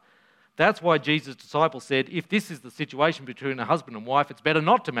hard. That's why Jesus' disciples said, if this is the situation between a husband and wife, it's better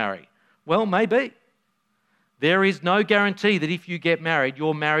not to marry. Well, maybe. There is no guarantee that if you get married,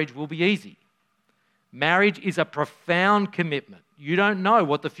 your marriage will be easy. Marriage is a profound commitment. You don't know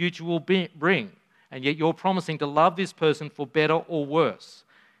what the future will bring. and yet you're promising to love this person for better or worse.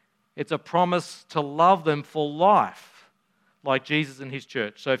 It's a promise to love them for life, like Jesus and his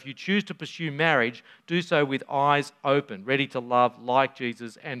church. So if you choose to pursue marriage, do so with eyes open, ready to love like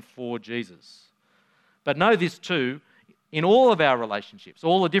Jesus and for Jesus. But know this too, in all of our relationships,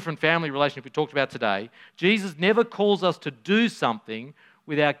 all the different family relationships we talked about today, Jesus never calls us to do something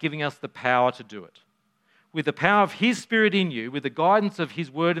without giving us the power to do it. With the power of his Spirit in you, with the guidance of his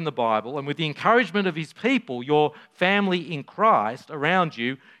word in the Bible, and with the encouragement of his people, your family in Christ around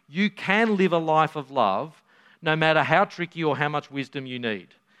you, you can live a life of love, no matter how tricky or how much wisdom you need.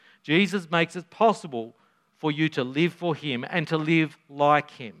 Jesus makes it possible for you to live for him and to live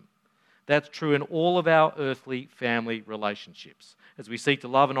like him. That's true in all of our earthly family relationships. As we seek to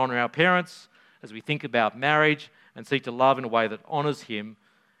love and honour our parents, as we think about marriage and seek to love in a way that honours him,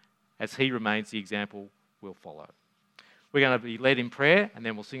 as he remains the example we'll follow. We're going to be led in prayer, and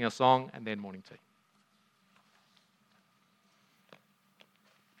then we'll sing a song and then morning tea.